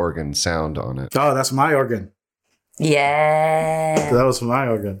has an organ sound on it. Oh, that's my organ. Yeah. That was my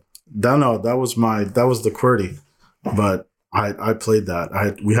organ. That was the QWERTY. But I played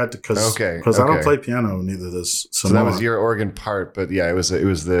that. We had to because I don't play piano, neither does Simone. So that was your organ part, but yeah, it was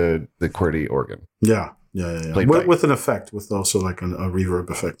the QWERTY organ. Yeah. With an effect, with also like a reverb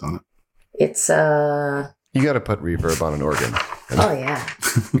effect on it. It's You got to put reverb on an organ. Oh yeah.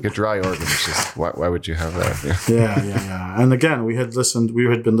 Like a dry organ. It's just why would you have that? Yeah. And again, we had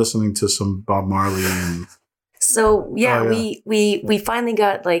been listening to some Bob Marley and. So yeah, we finally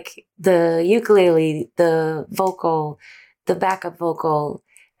got like the ukulele, the vocal, the backup vocal,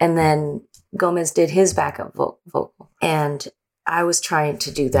 and then Gomez did his backup vocal, and I was trying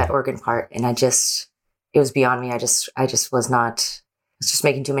to do that organ part, and it was beyond me. I just was just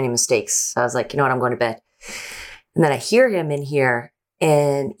making too many mistakes. So I was like, you know what, I'm going to bed. And then I hear him in here,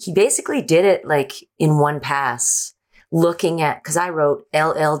 and he basically did it like in one pass, looking at, because I wrote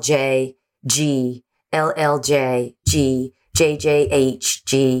LLJ G. LLJ, G, JJH,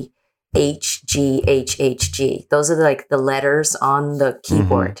 G, HGHHG. Those are like the letters on the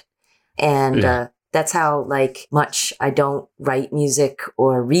keyboard. And that's how like much I don't write music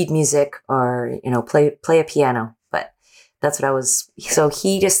or read music or, play a piano. But that's what I was. So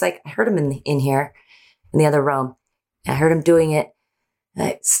he just like, I heard him in here in the other room. I heard him doing it.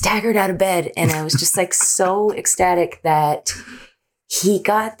 I staggered out of bed and I was just like so ecstatic that he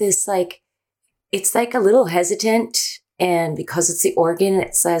got this like, it's like a little hesitant, and because it's the organ,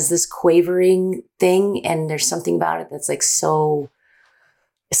 it says this quavering thing, and there's something about it that's like so,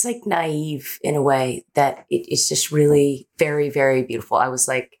 it's like naive in a way that it's just really very, very beautiful. I was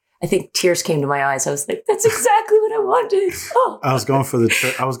like, I think tears came to my eyes. I was like, that's exactly what I wanted. Oh. I was going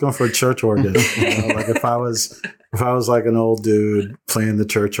for a church organ. Like if I was like an old dude playing the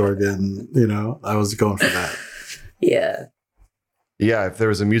church organ, I was going for that. Yeah. Yeah, if there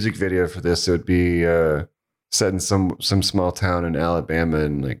was a music video for this, it would be set in some small town in Alabama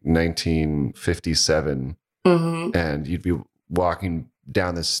in like 1957, and you'd be walking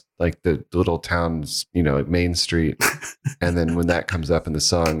down this like the little town's Main Street, and then when that comes up in the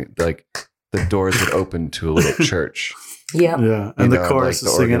song, like the doors would open to a little church. Yeah, and the chorus like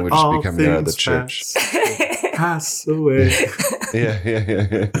is the organ singing, would just "All become things the church." Pass away.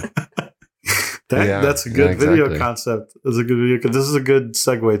 Yeah. That's a good video concept. It's a good video. This is a good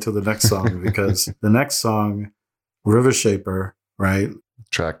segue to the next song because the next song, River Shaper, right?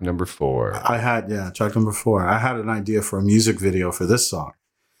 Track number 4. Track number 4. I had an idea for a music video for this song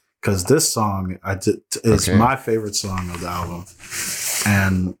because this song is my favorite song of the album.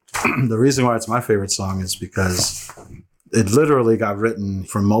 And the reason why it's my favorite song is because it literally got written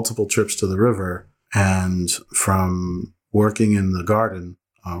from multiple trips to the river and from working in the garden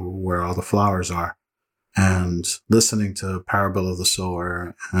where all the flowers are, and listening to Parable of the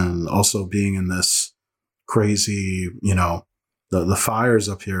Sower, and also being in this crazy, the fires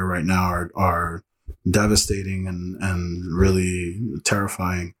up here right now are devastating and really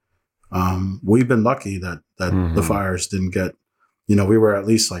terrifying. We've been lucky that the fires didn't get, we were at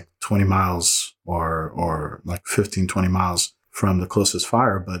least like 20 miles or like 15, 20 miles from the closest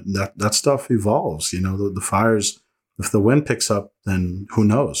fire, but that stuff evolves, the fires. If the wind picks up, then who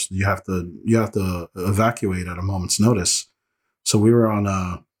knows? You have to evacuate at a moment's notice. So we were on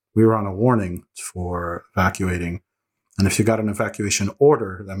a warning for evacuating, and if you got an evacuation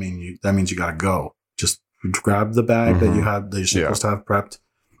order, that means you got to go. Just grab the bag that you're supposed to have prepped,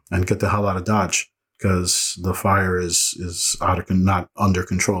 and get the hell out of Dodge because the fire is not under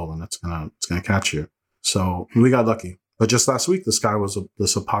control and it's gonna catch you. So we got lucky. But just last week, the sky was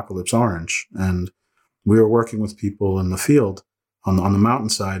this apocalypse orange, and we were working with people in the field on the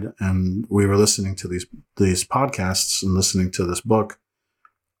mountainside, and we were listening to these podcasts and listening to this book,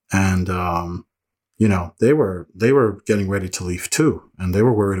 and you know, they were getting ready to leave too, and they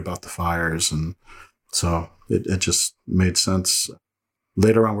were worried about the fires, and so it just made sense.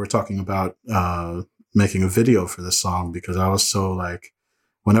 Later on, we're talking about making a video for this song, because I was so like,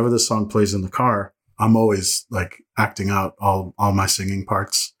 whenever this song plays in the car, I'm always like acting out all my singing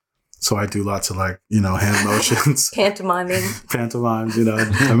parts. So I do lots of like, you know, hand motions, pantomimes, you know,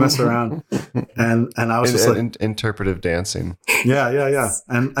 I mess around. And I was just like interpretive dancing. Yeah.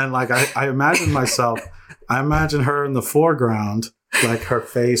 And like, I imagine her in the foreground, like her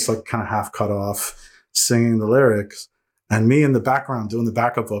face, like kind of half cut off, singing the lyrics, and me in the background doing the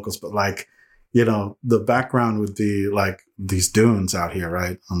backup vocals. But like, you know, the background would be like these dunes out here,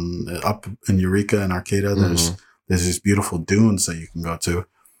 right? Up in Eureka and Arcata, there's these beautiful dunes that you can go to.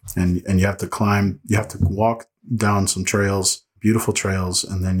 And you have to walk down some trails, beautiful trails,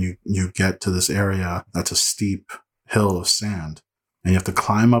 and then you get to this area that's a steep hill of sand. And you have to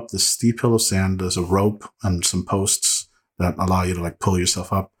climb up this steep hill of sand. There's a rope and some posts that allow you to like pull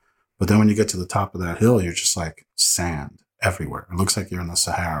yourself up. But then when you get to the top of that hill, you're just like sand everywhere. It looks like you're in the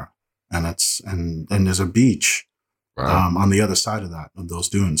Sahara. And and there's a beach on the other side of those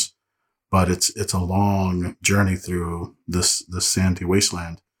dunes. But it's a long journey through this sandy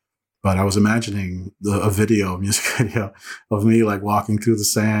wasteland. But I was imagining a music video of me like walking through the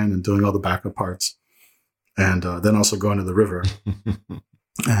sand and doing all the backup parts, and then also going to the river.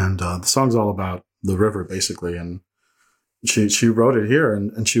 And the song's all about the river, basically. And she wrote it here,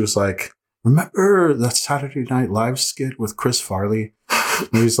 and she was like, "Remember that Saturday Night Live skit with Chris Farley?"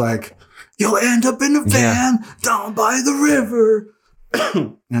 And he's like, "You'll end up in a van down by the river."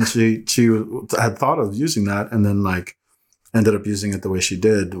 And she had thought of using that, and then like ended up using it the way she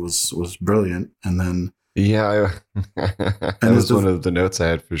did. Was brilliant. And then that was one of the notes I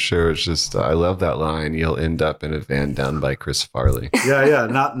had for sure. It's just I love that line. You'll end up in a van down by Chris Farley.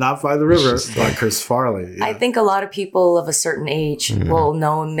 Not by the river, by Chris Farley. Yeah. I think a lot of people of a certain age will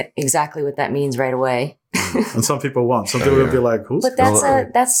know exactly what that means right away. And some people won't. Some people will be like, "Who's?" But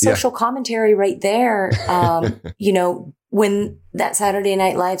that's social commentary right there. You know, when that Saturday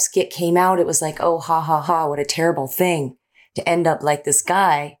Night Live skit came out, it was like, "Oh, ha ha ha! What a terrible thing to end up like this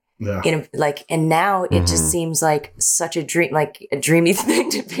guy." Yeah. And now it just seems like such a dream, like a dreamy thing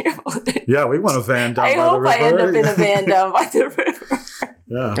to be able to. Yeah, we want a van down by the river. I hope I end up in a van down by the river.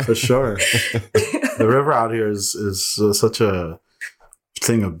 Yeah, for sure. The river out here is such a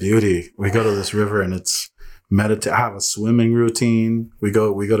thing of beauty. We go to this river and it's I have a swimming routine. We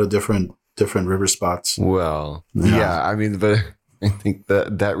go to different river spots. Well, yeah, I mean, but I think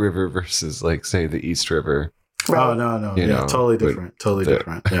that river versus like say the East River. Right. Oh no, yeah, totally different.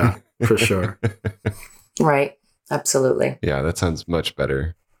 Yeah, for sure. Right, absolutely. Yeah, that sounds much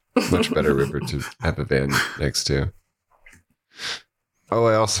better river to have a van next to. Oh,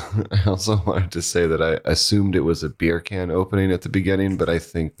 I also wanted to say that I assumed it was a beer can opening at the beginning, but I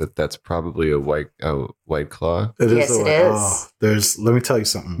think that's probably a White Claw. It is. Oh, let me tell you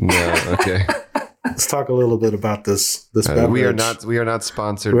something. Yeah. Okay. Let's talk a little bit about this beverage. We are not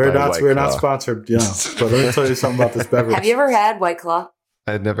sponsored. We're not sponsored. Yeah, but let me tell you something about this beverage. Have you ever had White Claw?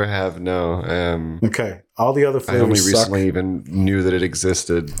 I never have. No. Okay. All the other flavors. I only recently even knew that it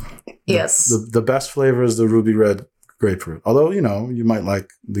existed. Yes. The best flavor is the ruby red grapefruit. Although, you know, you might like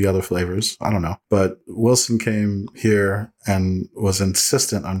the other flavors. I don't know. But Wilson came here and was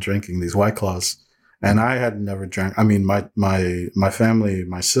insistent on drinking these White Claws. And I had never drank. I mean, my family,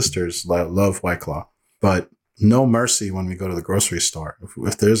 my sisters love White Claw, but no mercy when we go to the grocery store.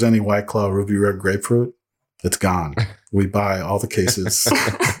 If there's any White Claw Ruby Red Grapefruit, it's gone. We buy all the cases.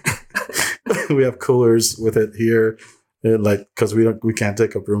 We have coolers with it here, because we can't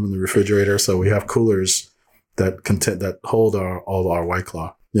take up room in the refrigerator, so we have coolers that hold all our White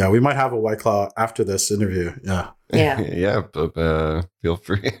Claw. Yeah, we might have a White Claw after this interview. Yeah. Yeah. Feel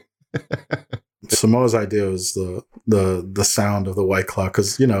free. Samoa's idea was the sound of the White Claw,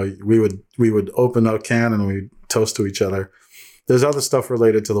 because you know we would open a can and we toast to each other. There's other stuff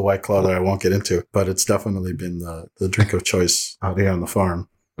related to the White Claw that I won't get into, but it's definitely been the drink of choice out here on the farm.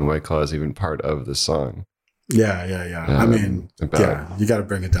 And White Claw is even part of the song. Yeah. I mean, you got to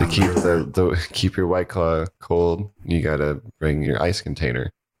bring it down. To keep your White Claw cold, you got to bring your ice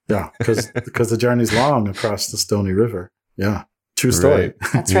container. Yeah, because the journey's long across the Stony River. Yeah. True story. Right.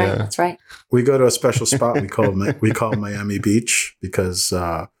 That's right. That's right. We go to a special spot we call Miami Beach, because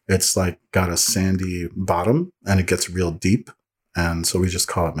it's like got a sandy bottom and it gets real deep. And so we just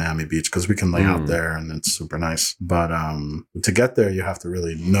call it Miami Beach because we can lay out there and it's super nice. But to get there, you have to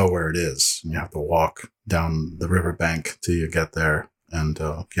really know where it is. You have to walk down the riverbank till you get there. And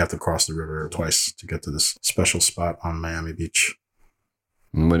you have to cross the river twice to get to this special spot on Miami Beach.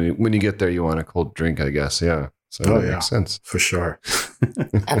 When you get there, you want a cold drink, I guess. Yeah. So that makes sense. For sure.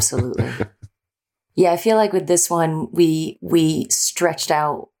 Absolutely. Yeah, I feel like with this one, we stretched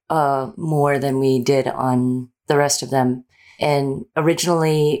out more than we did on the rest of them. And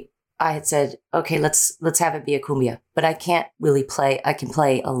originally I had said, okay, let's have it be a cumbia, but I can't really play. I can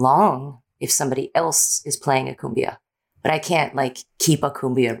play along if somebody else is playing a cumbia, but I can't like keep a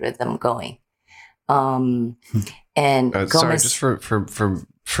cumbia rhythm going. And Gomez, sorry, just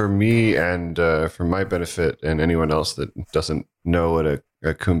for me and for my benefit and anyone else that doesn't know what a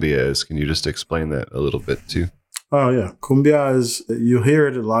cumbia is, can you just explain that a little bit too? Oh yeah, cumbia is, you hear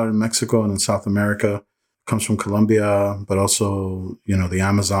it a lot in Mexico and in South America. Comes from Colombia, but also, the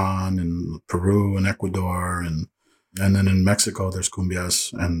Amazon and Peru and Ecuador. And then in Mexico, there's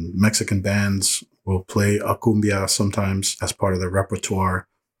cumbias, and Mexican bands will play a cumbia sometimes as part of their repertoire.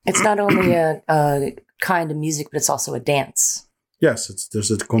 It's not only a kind of music, but it's also a dance. Yes, there's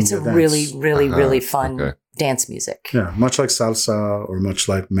a cumbia It's a dance. really, really, really fun dance music. Yeah, much like salsa or much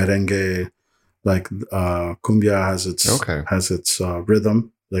like merengue, like cumbia has its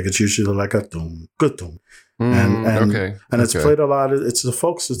rhythm. Like it's usually like a dum, good dum. And it's played a lot. It's a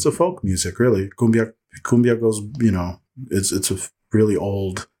folk music, really. Cumbia goes, it's a really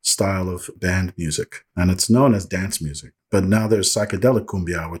old style of band music, and it's known as dance music. But now there's psychedelic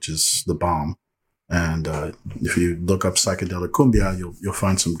cumbia, which is the bomb. And if you look up psychedelic cumbia, you'll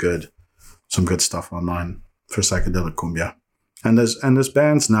find some good stuff online for psychedelic cumbia. And there's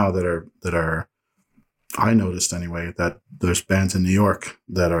bands now that are I noticed anyway that there's bands in New York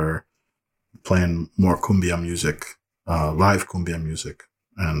that are playing more cumbia music, live cumbia music.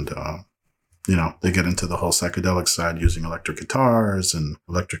 And, they get into the whole psychedelic side using electric guitars and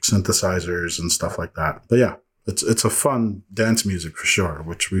electric synthesizers and stuff like that. But yeah, it's a fun dance music for sure,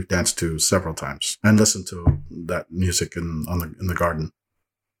 which we've danced to several times and listened to that music in the garden.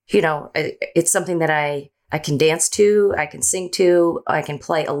 It's something that I can dance to, I can sing to, I can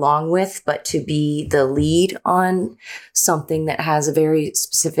play along with, but to be the lead on something that has a very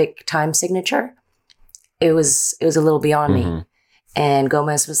specific time signature, it was a little beyond me. And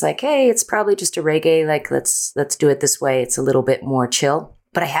Gomez was like, hey, it's probably just a reggae. Like, let's do it this way. It's a little bit more chill.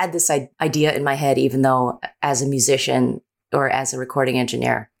 But I had this idea in my head, even though as a musician or as a recording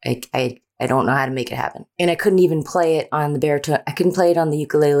engineer, I don't know how to make it happen. And I couldn't even play it on the baritone. I couldn't play it on the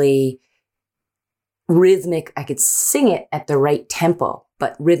ukulele rhythmic. I could sing it at the right tempo,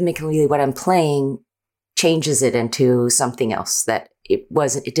 but rhythmically what I'm playing changes it into something else that it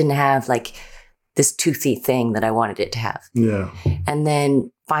didn't have like this toothy thing that I wanted it to have. Yeah. And then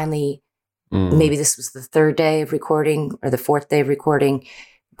finally, maybe this was the third day of recording or the fourth day of recording,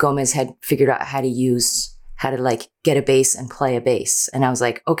 Gomez had figured out how to like get a bass and play a bass. And I was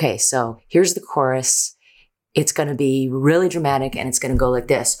like, okay, so here's the chorus. It's going to be really dramatic and it's going to go like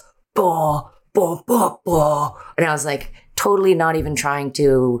this. Bah, bah, bah, bah. And I was like, totally not even trying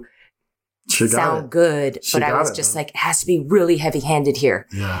to sound good, but I was just like, it has to be really heavy-handed here.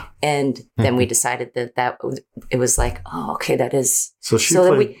 Yeah. And then we decided that it was like, oh, okay, that is. So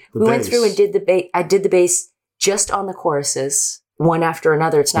then we went through and did the bass. I did the bass just on the choruses, one after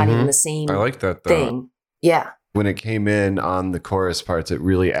another. It's not even the same. I like that though. Thing. Yeah. When it came in on the chorus parts, it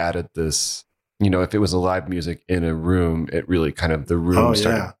really added this. If it was a live music in a room, it really kind of the room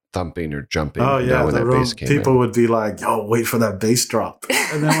started thumping or jumping. Oh yeah, when that bass came people in. Would be like, "Yo, wait for that bass drop."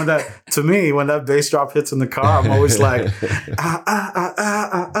 And then when that bass drop hits in the car, I'm always like,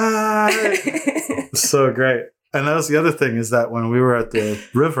 so great. And that was the other thing, is that when we were at the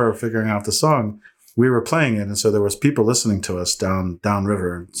river figuring out the song, we were playing it, and so there was people listening to us down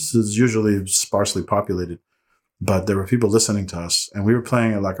river. It's usually sparsely populated, but there were people listening to us, and we were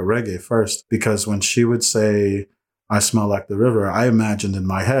playing it like a reggae first, because when she would say, "I smell like the river," I imagined in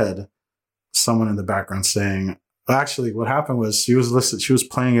my head someone in the background saying, actually what happened was she was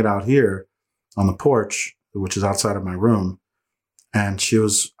playing it out here on the porch, which is outside of my room. And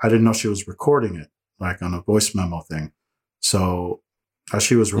I didn't know she was recording it like on a voice memo thing. So as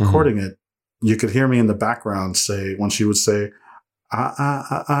she was recording it, you could hear me in the background say, when she would say,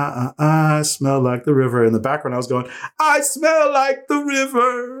 I smell like the river. In the background, I was going, I smell like the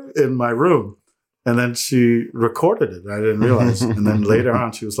river in my room. And then she recorded it. I didn't realize. And then later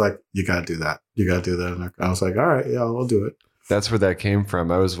on, she was like, you got to do that. You got to do that. And I was like, all right, yeah, I'll do it. That's where that came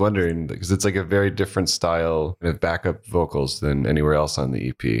from. I was wondering, because it's like a very different style of backup vocals than anywhere else on the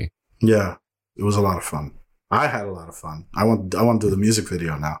EP. Yeah, it was a lot of fun. I had a lot of fun. I want to do the music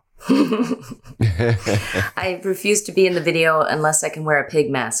video now. I refused to be in the video unless I can wear a pig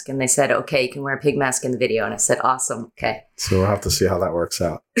mask. And they said, okay, you can wear a pig mask in the video. And I said, awesome. Okay. So we'll have to see how that works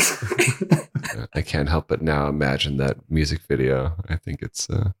out. I can't help but now imagine that music video. I think it's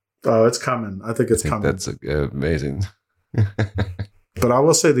it's coming. I think it's coming. That's amazing. But I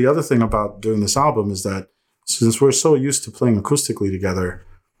will say the other thing about doing this album is that since we're so used to playing acoustically together,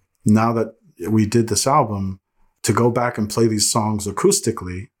 now that we did this album, to go back and play these songs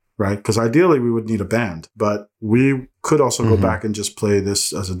acoustically, right? Because ideally we would need a band, but we could also go back and just play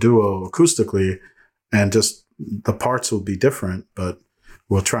this as a duo acoustically, and just the parts will be different, but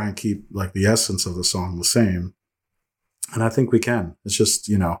we'll try and keep like the essence of the song the same. And I think we can. It's just,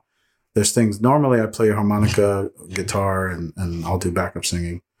 there's things. Normally I play harmonica, guitar, and I'll do backup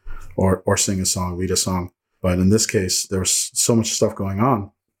singing or sing a song, lead a song. But in this case, there's so much stuff going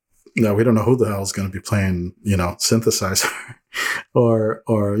on that we don't know who the hell is going to be playing, synthesizer or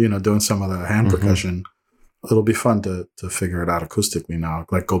doing some of the hand percussion. It'll be fun to figure it out acoustically now,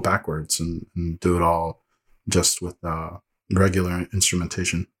 like go backwards and do it all just with regular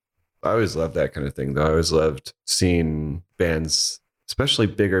instrumentation. I always loved that kind of thing, though. I always loved seeing bands, especially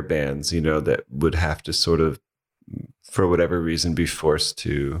bigger bands, that would have to sort of, for whatever reason, be forced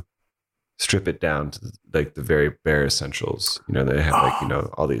to strip it down to the very bare essentials. They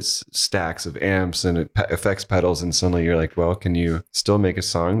have all these stacks of amps and effects pedals, and suddenly you're like, well, can you still make a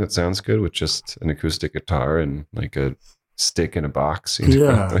song that sounds good with just an acoustic guitar and like a stick in a box?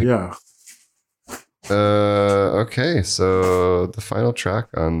 Yeah. Okay, so the final track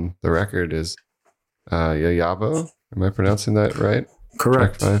on the record is Yayabo. Am I pronouncing that right?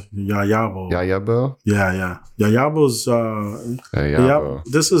 Correct. Yayabo. Yayabo? Yeah. Yayabo's... Yayabo.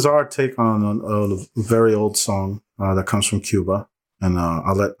 This is our take on a very old song that comes from Cuba. And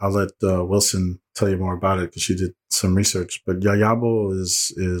I'll let Wilson tell you more about it because she did some research. But Yayabo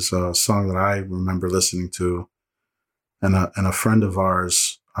is a song that I remember listening to. And a friend of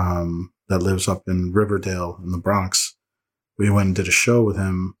ours that lives up in Riverdale in the Bronx, we went and did a show with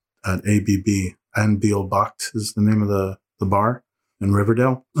him at ABB. Anbil Bacht is the name of the bar in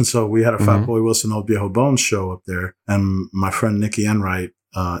Riverdale. And so we had a Fatboy Wilson Old Viejo Bones show up there. And my friend Nicky Enright,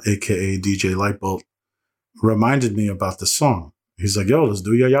 a.k.a. DJ Lightbolt, reminded me about this song. He's like, yo, let's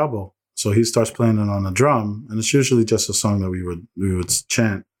do Yayabo. So he starts playing it on the drum. And it's usually just a song that we would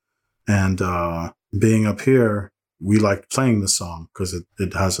chant. And being up here, we like playing the song because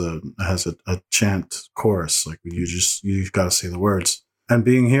it has a chant chorus. Like you've got to say the words. And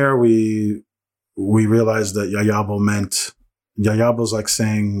being here, we realized that Yayabo's like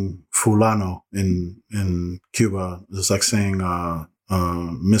saying fulano in Cuba. It's like saying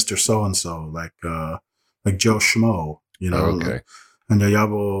Mr. So-and-so, like Joe Schmo, Okay. And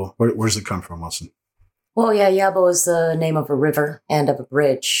Yayabo, where's it come from, Wilson? Well, Yayabo is the name of a river and of a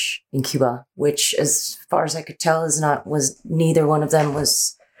bridge in Cuba, which, as far as I could tell, neither one of them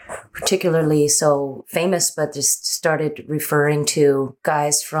was particularly so famous, but just started referring to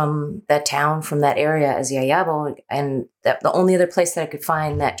guys from that town, from that area, as Yayabo. And the only other place that I could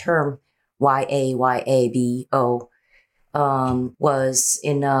find that term, Yayabo, was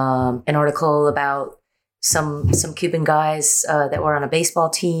in an article about some Cuban guys that were on a baseball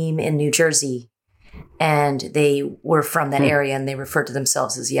team in New Jersey. And they were from that area, and they referred to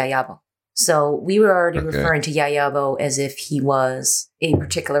themselves as Yayabo. So we were already referring to Yayabo as if he was a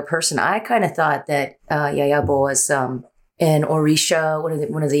particular person. I kind of thought that Yayabo was an Orisha,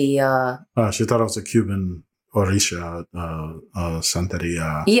 one of the... she thought it was a Cuban Orisha,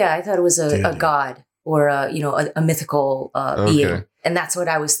 Santeria. Yeah, I thought it was a god or a mythical being. And that's what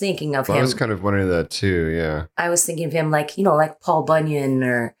I was thinking of him. I was kind of wondering that too, yeah. I was thinking of him like Paul Bunyan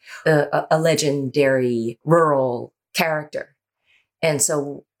or a legendary rural character. And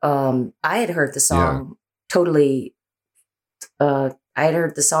so I had heard the song totally. I had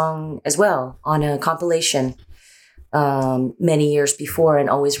heard the song as well on a compilation many years before and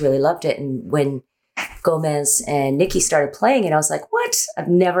always really loved it. And when Gomez and Nicky started playing it, I was like, what? I've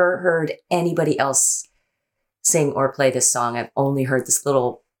never heard anybody else sing or play this song. I've only heard this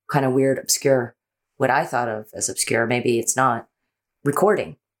little kind of weird, obscure, what I thought of as obscure, maybe it's not,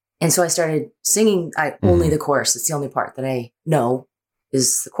 recording. And so I started singing only the chorus. It's the only part that I know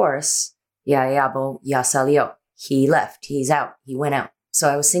is the chorus. Yayabo, ya salió. He left, he's out, he went out. So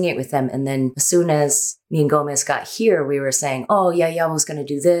I was singing it with them. And then as soon as me and Gomez got here, we were saying, oh, Yayabo's going to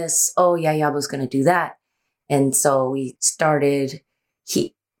do this. Oh, Yayabo's going to do that. And so we started,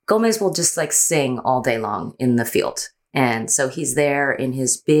 Gomez will just like sing all day long in the field. And so he's there in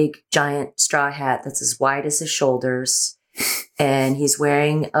his big, giant straw hat that's as wide as his shoulders. And he's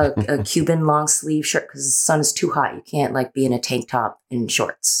wearing a Cuban long sleeve shirt because the sun is too hot. You can't like be in a tank top and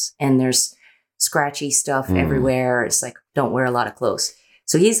shorts. And there's scratchy stuff everywhere. It's like, don't wear a lot of clothes.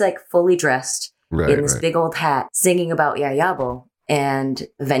 So he's like fully dressed in this big old hat, singing about Yayabo. And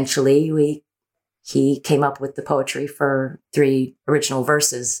eventually he came up with the poetry for 3 original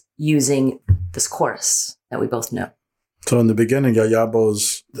verses using this chorus that we both know. So in the beginning,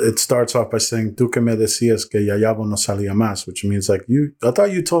 it starts off by saying, "Tú que me decías que Yayabo no salía más," which means like, I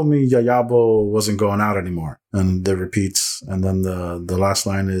thought you told me Yayabo wasn't going out anymore. And it repeats. And then the last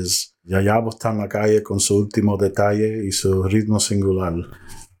line is, "Yayabo está en la calle con su último detalle y su ritmo singular."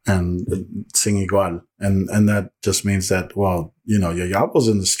 And sing igual. And that just means that, well, Yayabo's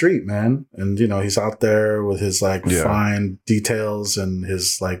in the street, man. And, he's out there with his like fine details and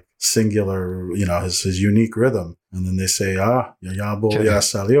his like singular, his unique rhythm. And then they say, Yayabo ya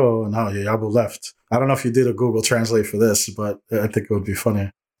salió, and Yayabo left. I don't know if you did a Google Translate for this, but I think it would be funny.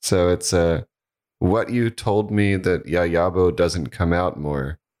 So it's what you told me that Yayabo doesn't come out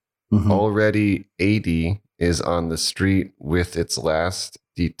more. Mm-hmm. Already 80 is on the street with its last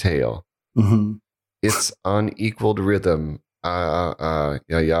detail. Mm-hmm. Its unequaled rhythm,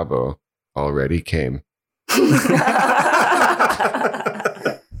 Yayabo already came.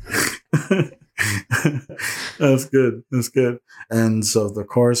 That's good. And so the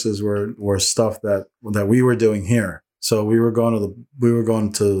choruses were stuff that we were doing here. So we were going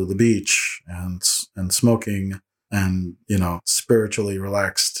to the beach and smoking and spiritually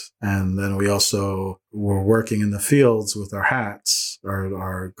relaxed. And then we also were working in the fields with our hats,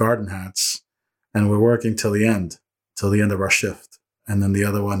 our garden hats, and we're working till the end of our shift. And then the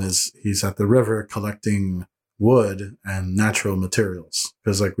other one is he's at the river collecting wood and natural materials.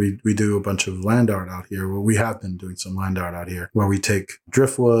 Because like we do a bunch of land art out here. Well, we have been doing some land art out here where we take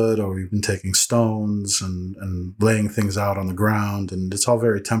driftwood, or we've been taking stones and laying things out on the ground. And it's all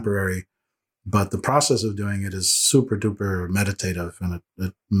very temporary. But the process of doing it is super duper meditative, and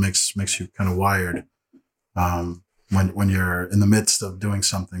it makes you kind of wired when you're in the midst of doing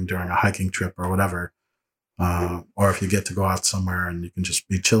something during a hiking trip or whatever, or if you get to go out somewhere and you can just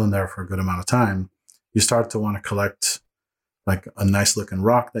be chilling there for a good amount of time. You start to want to collect like a nice looking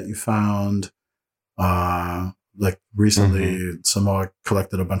rock that you found. Like recently, Samoa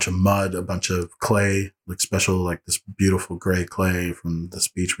collected a bunch of mud, a bunch of clay, like special, like this beautiful gray clay from this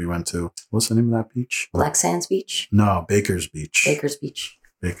beach we went to. What's the name of that beach? Black Sands Beach? No, Baker's Beach. Baker's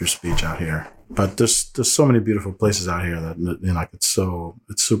Beach out here. But there's so many beautiful places out here that like it's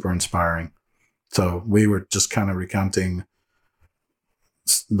super inspiring. So we were just kind of recounting,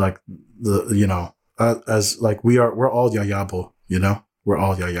 like as like we're all Yayabo, we're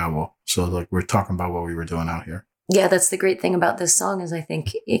all Yayabo. So like we're talking about what we were doing out here. Yeah, that's the great thing about this song is I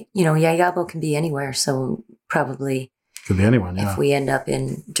think, Yayabo can be anywhere. So probably could be anyone. Yeah. If we end up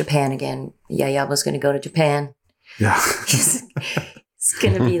in Japan again, Yayabo's going to go to Japan. Yeah. It's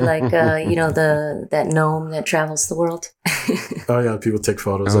going to be like, that gnome that travels the world. Oh yeah. People take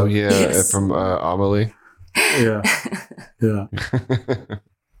photos. Oh yeah. Yes. From Amelie. Yeah. Yeah.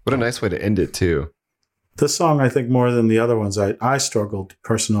 What a nice way to end it too. This song, I think more than the other ones, I struggled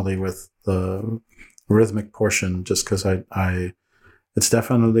personally with the rhythmic portion just because it's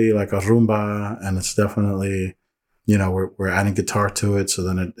definitely like a rumba, and it's definitely, we're adding guitar to it. So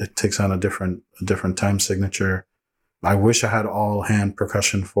then it takes on a different time signature. I wish I had all hand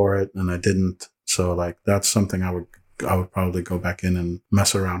percussion for it, and I didn't. So like, that's something I would probably go back in and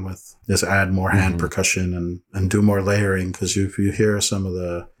mess around with, just add more hand percussion and do more layering. Cause if you hear some of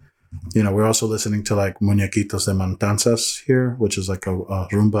the, we're also listening to like Muñequitos de Matanzas here, which is like a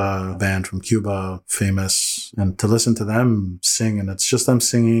rumba band from Cuba, famous. And to listen to them sing, and it's just them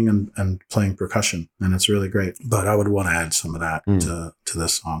singing and playing percussion, and it's really great. But I would want to add some of that to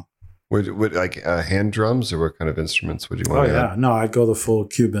this song. Would like hand drums, or what kind of instruments would you want to add? No, I'd go the full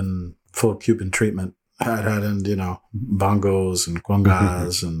Cuban treatment. I'd had in, bongos and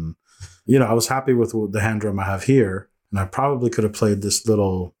congas and, I was happy with the hand drum I have here. And I probably could have played this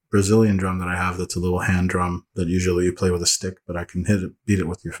little Brazilian drum that I have that's a little hand drum that usually you play with a stick, but I can beat it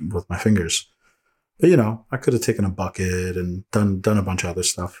with my fingers. But, I could have taken a bucket and done a bunch of other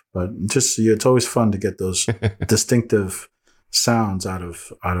stuff. But just, it's always fun to get those distinctive sounds out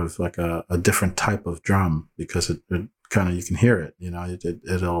of like a different type of drum, because it kind of, you can hear it,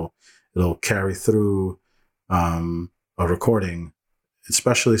 it'll carry through a recording,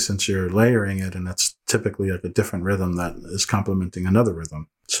 especially since you're layering it, and it's typically like a different rhythm that is complementing another rhythm.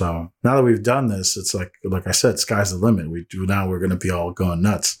 So now that we've done this, it's like I said, sky's the limit. We're going to be all going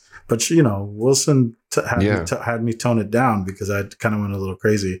nuts. But Wilson had me tone it down because I kind of went a little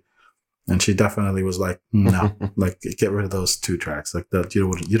crazy. And she definitely was like, no, like get rid of those 2 tracks. Like that,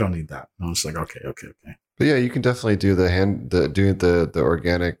 you don't need that. And I was like, okay. But yeah, you can definitely do the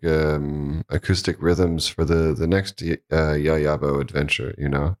organic acoustic rhythms for the next Yayabo adventure. You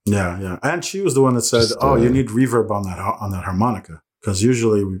know. Yeah. And she was the one that said, you need reverb on that harmonica, because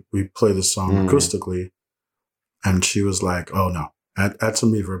usually we play the song acoustically. And she was like, oh no, add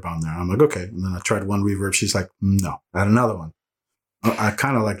some reverb on there. I'm like, okay. And then I tried one reverb. She's like, no, add another one. I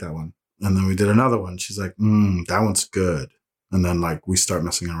kind of like that one. And then we did another one. She's like, that one's good. And then like we start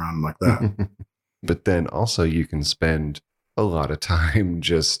messing around like that. But then also you can spend a lot of time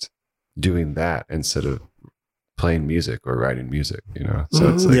just doing that instead of playing music or writing music, you know?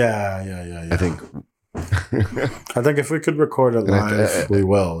 So it's like, yeah. I think if we could record it live, we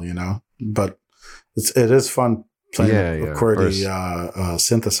will, you know? But it is fun playing a QWERTY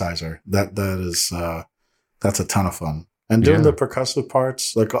synthesizer. That's a ton of fun. And doing the percussive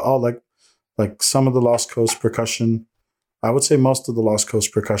parts, like some of the Lost Coast percussion, I would say most of the Lost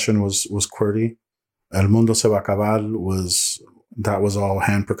Coast percussion was QWERTY. El Mundo Se Va Acabar was all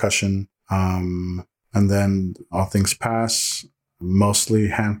hand percussion. And then All Things Pass, mostly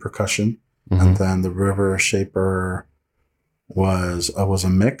hand percussion. Mm-hmm. And then the River Shaper was a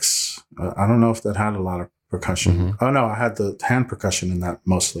mix. I don't know if that had a lot of percussion. Mm-hmm. Oh no, I had the hand percussion in that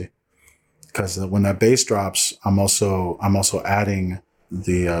mostly. Because when that bass drops, I'm also adding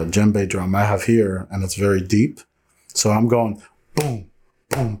the djembe drum I have here, and it's very deep. So I'm going boom,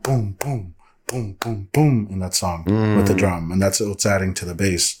 boom, boom, boom, boom, boom, boom in that song with the drum, and that's what's adding to the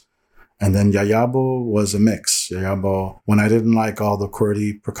bass. And then Yayabo was a mix. Yayabo, when I didn't like all the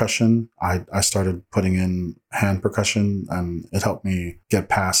QWERTY percussion, I started putting in hand percussion, and it helped me get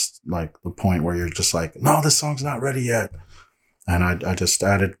past like the point where you're just like, no, this song's not ready yet. And I just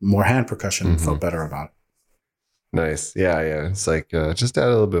added more hand percussion and felt better about it. Nice. Yeah. It's like, just add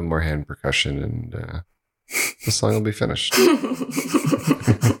a little bit more hand percussion and the song will be finished.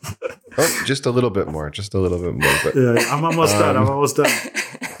 Just a little bit more. But yeah, I'm almost done.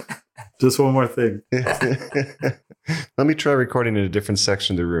 Just one more thing. Let me try recording in a different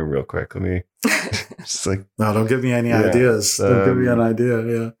section of the room real quick. Let me just like... No, don't give me any ideas. Don't give me an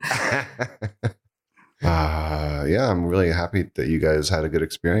idea. Yeah. I'm really happy that you guys had a good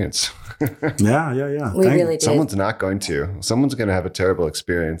experience. Yeah. We really did. Someone's not going to. Someone's going to have a terrible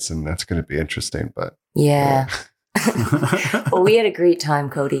experience, and that's going to be interesting. But yeah. Well, we had a great time,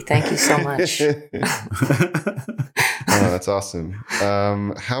 Cody. Thank you so much. Oh, that's awesome.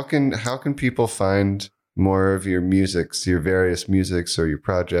 How can people find more of your musics, your various musics or your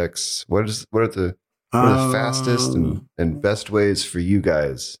projects? What are the fastest and best ways for you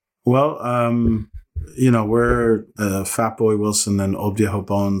guys? Well, we're Fatboy Wilson and Old Viejo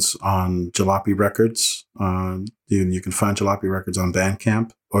Bones on Jalopy Records. You can find Jalopy Records on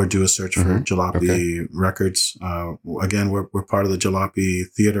Bandcamp or do a search for Jalopy Records. Again, we're part of the Jalopy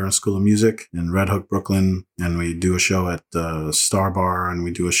Theater and School of Music in Red Hook, Brooklyn, and we do a show at Star Bar, and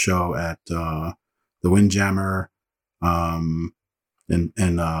we do a show at the Windjammer in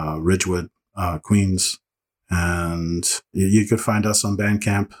Ridgewood, Queens. And you could find us on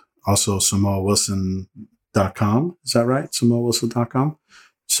Bandcamp. Also, SamoaWilson.com. Is that right? SamoaWilson.com.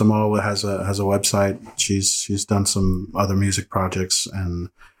 Samoa has a website. She's done some other music projects, and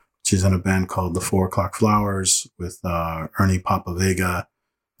she's in a band called the 4 O'Clock Flowers with Ernie Papa Vega,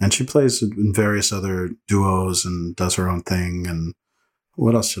 and she plays in various other duos and does her own thing. And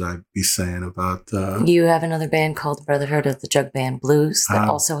what else should I be saying about? You have another band called the Brotherhood of the Jug Band Blues that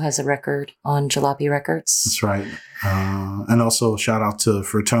also has a record on Jalopy Records. That's right. And also shout out to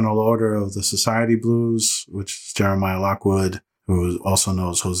Fraternal Order of the Society Blues, which is Jeremiah Lockwood, who also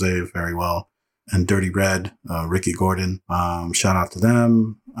knows Jose very well, and Dirty Red, Ricky Gordon. Shout out to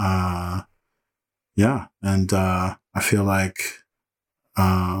them. And I feel like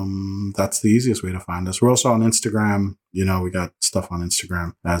that's the easiest way to find us. We're also on Instagram. We got stuff on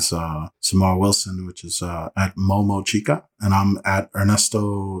Instagram as Samoa Wilson, which is at Momo Chica, and I'm at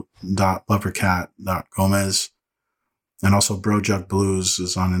Ernesto.lovercat.gomez. And also Bro Jug Blues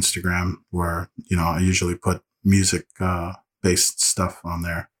is on Instagram, where, I usually put music based stuff on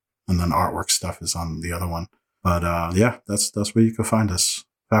there, and then artwork stuff is on the other one. But that's where you can find us.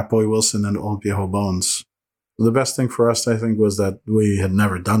 Fatboy Wilson and Old Viejo Bones. The best thing for us, I think, was that we had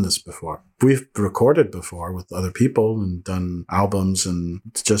never done this before. We've recorded before with other people and done albums, and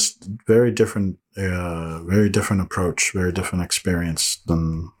it's just very different approach, very different experience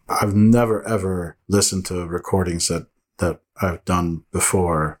than I've never ever listened to recordings that I've done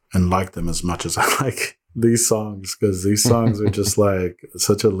before and liked them as much as I like these songs, because these songs are just like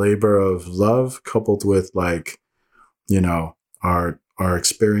such a labor of love coupled with our our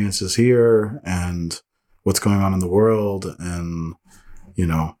experiences here and what's going on in the world. And, you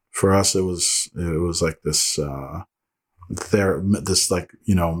know, for us, it was like this, this like,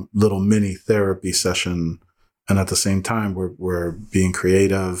 you know, little mini therapy session. And at the same time, we're being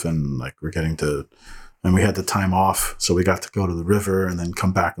creative and like and we had the time off. So we got to go to the river and then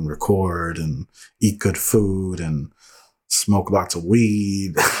come back and record and eat good food and smoke lots of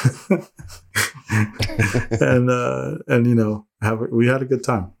weed. and you know, we had a good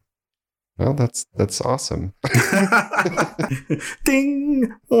time. Well, that's awesome.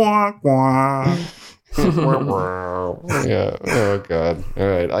 Ding, wah, wah. Yeah. Oh God. All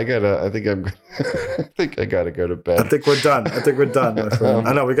right. I think I gotta go to bed. I think we're done, my friend.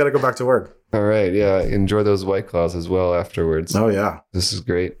 I know we gotta go back to work. All right. Yeah. Enjoy those White Claws as well afterwards. Oh yeah. This is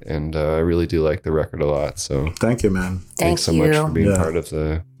great, and I really do like the record a lot. So thank you, man. Thanks so much for being part of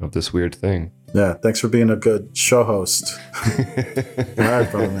this weird thing. Yeah. Thanks for being a good show host. All right,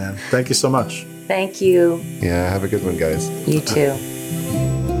 brother, man. Thank you so much. Thank you. Yeah. Have a good one, guys. You too.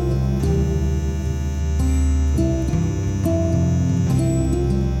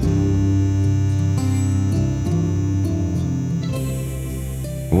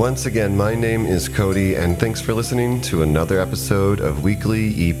 Once again, my name is Cody, and thanks for listening to another episode of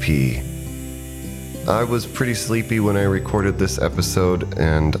Weekly EP. I was pretty sleepy when I recorded this episode,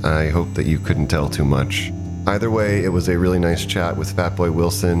 and I hope that you couldn't tell too much. Either way, it was a really nice chat with Fatboy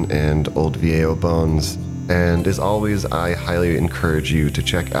Wilson and Old Viejo Bones, and as always, I highly encourage you to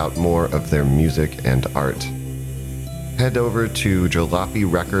check out more of their music and art. Head over to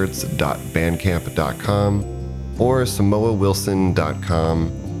jalaperecords.bandcamp.com or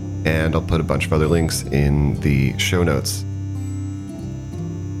samoawilson.com, and I'll put a bunch of other links in the show notes.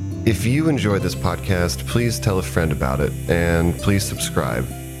 If you enjoyed this podcast, please tell a friend about it, and please subscribe.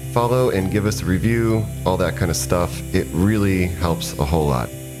 Follow and give us a review, all that kind of stuff. It really helps a whole lot.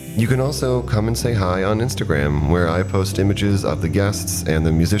 You can also come and say hi on Instagram, where I post images of the guests and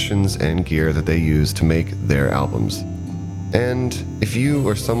the musicians and gear that they use to make their albums. And if you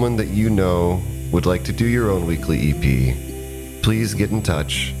or someone that you know would like to do your own weekly EP, please get in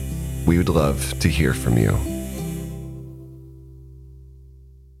touch. We would love to hear from you.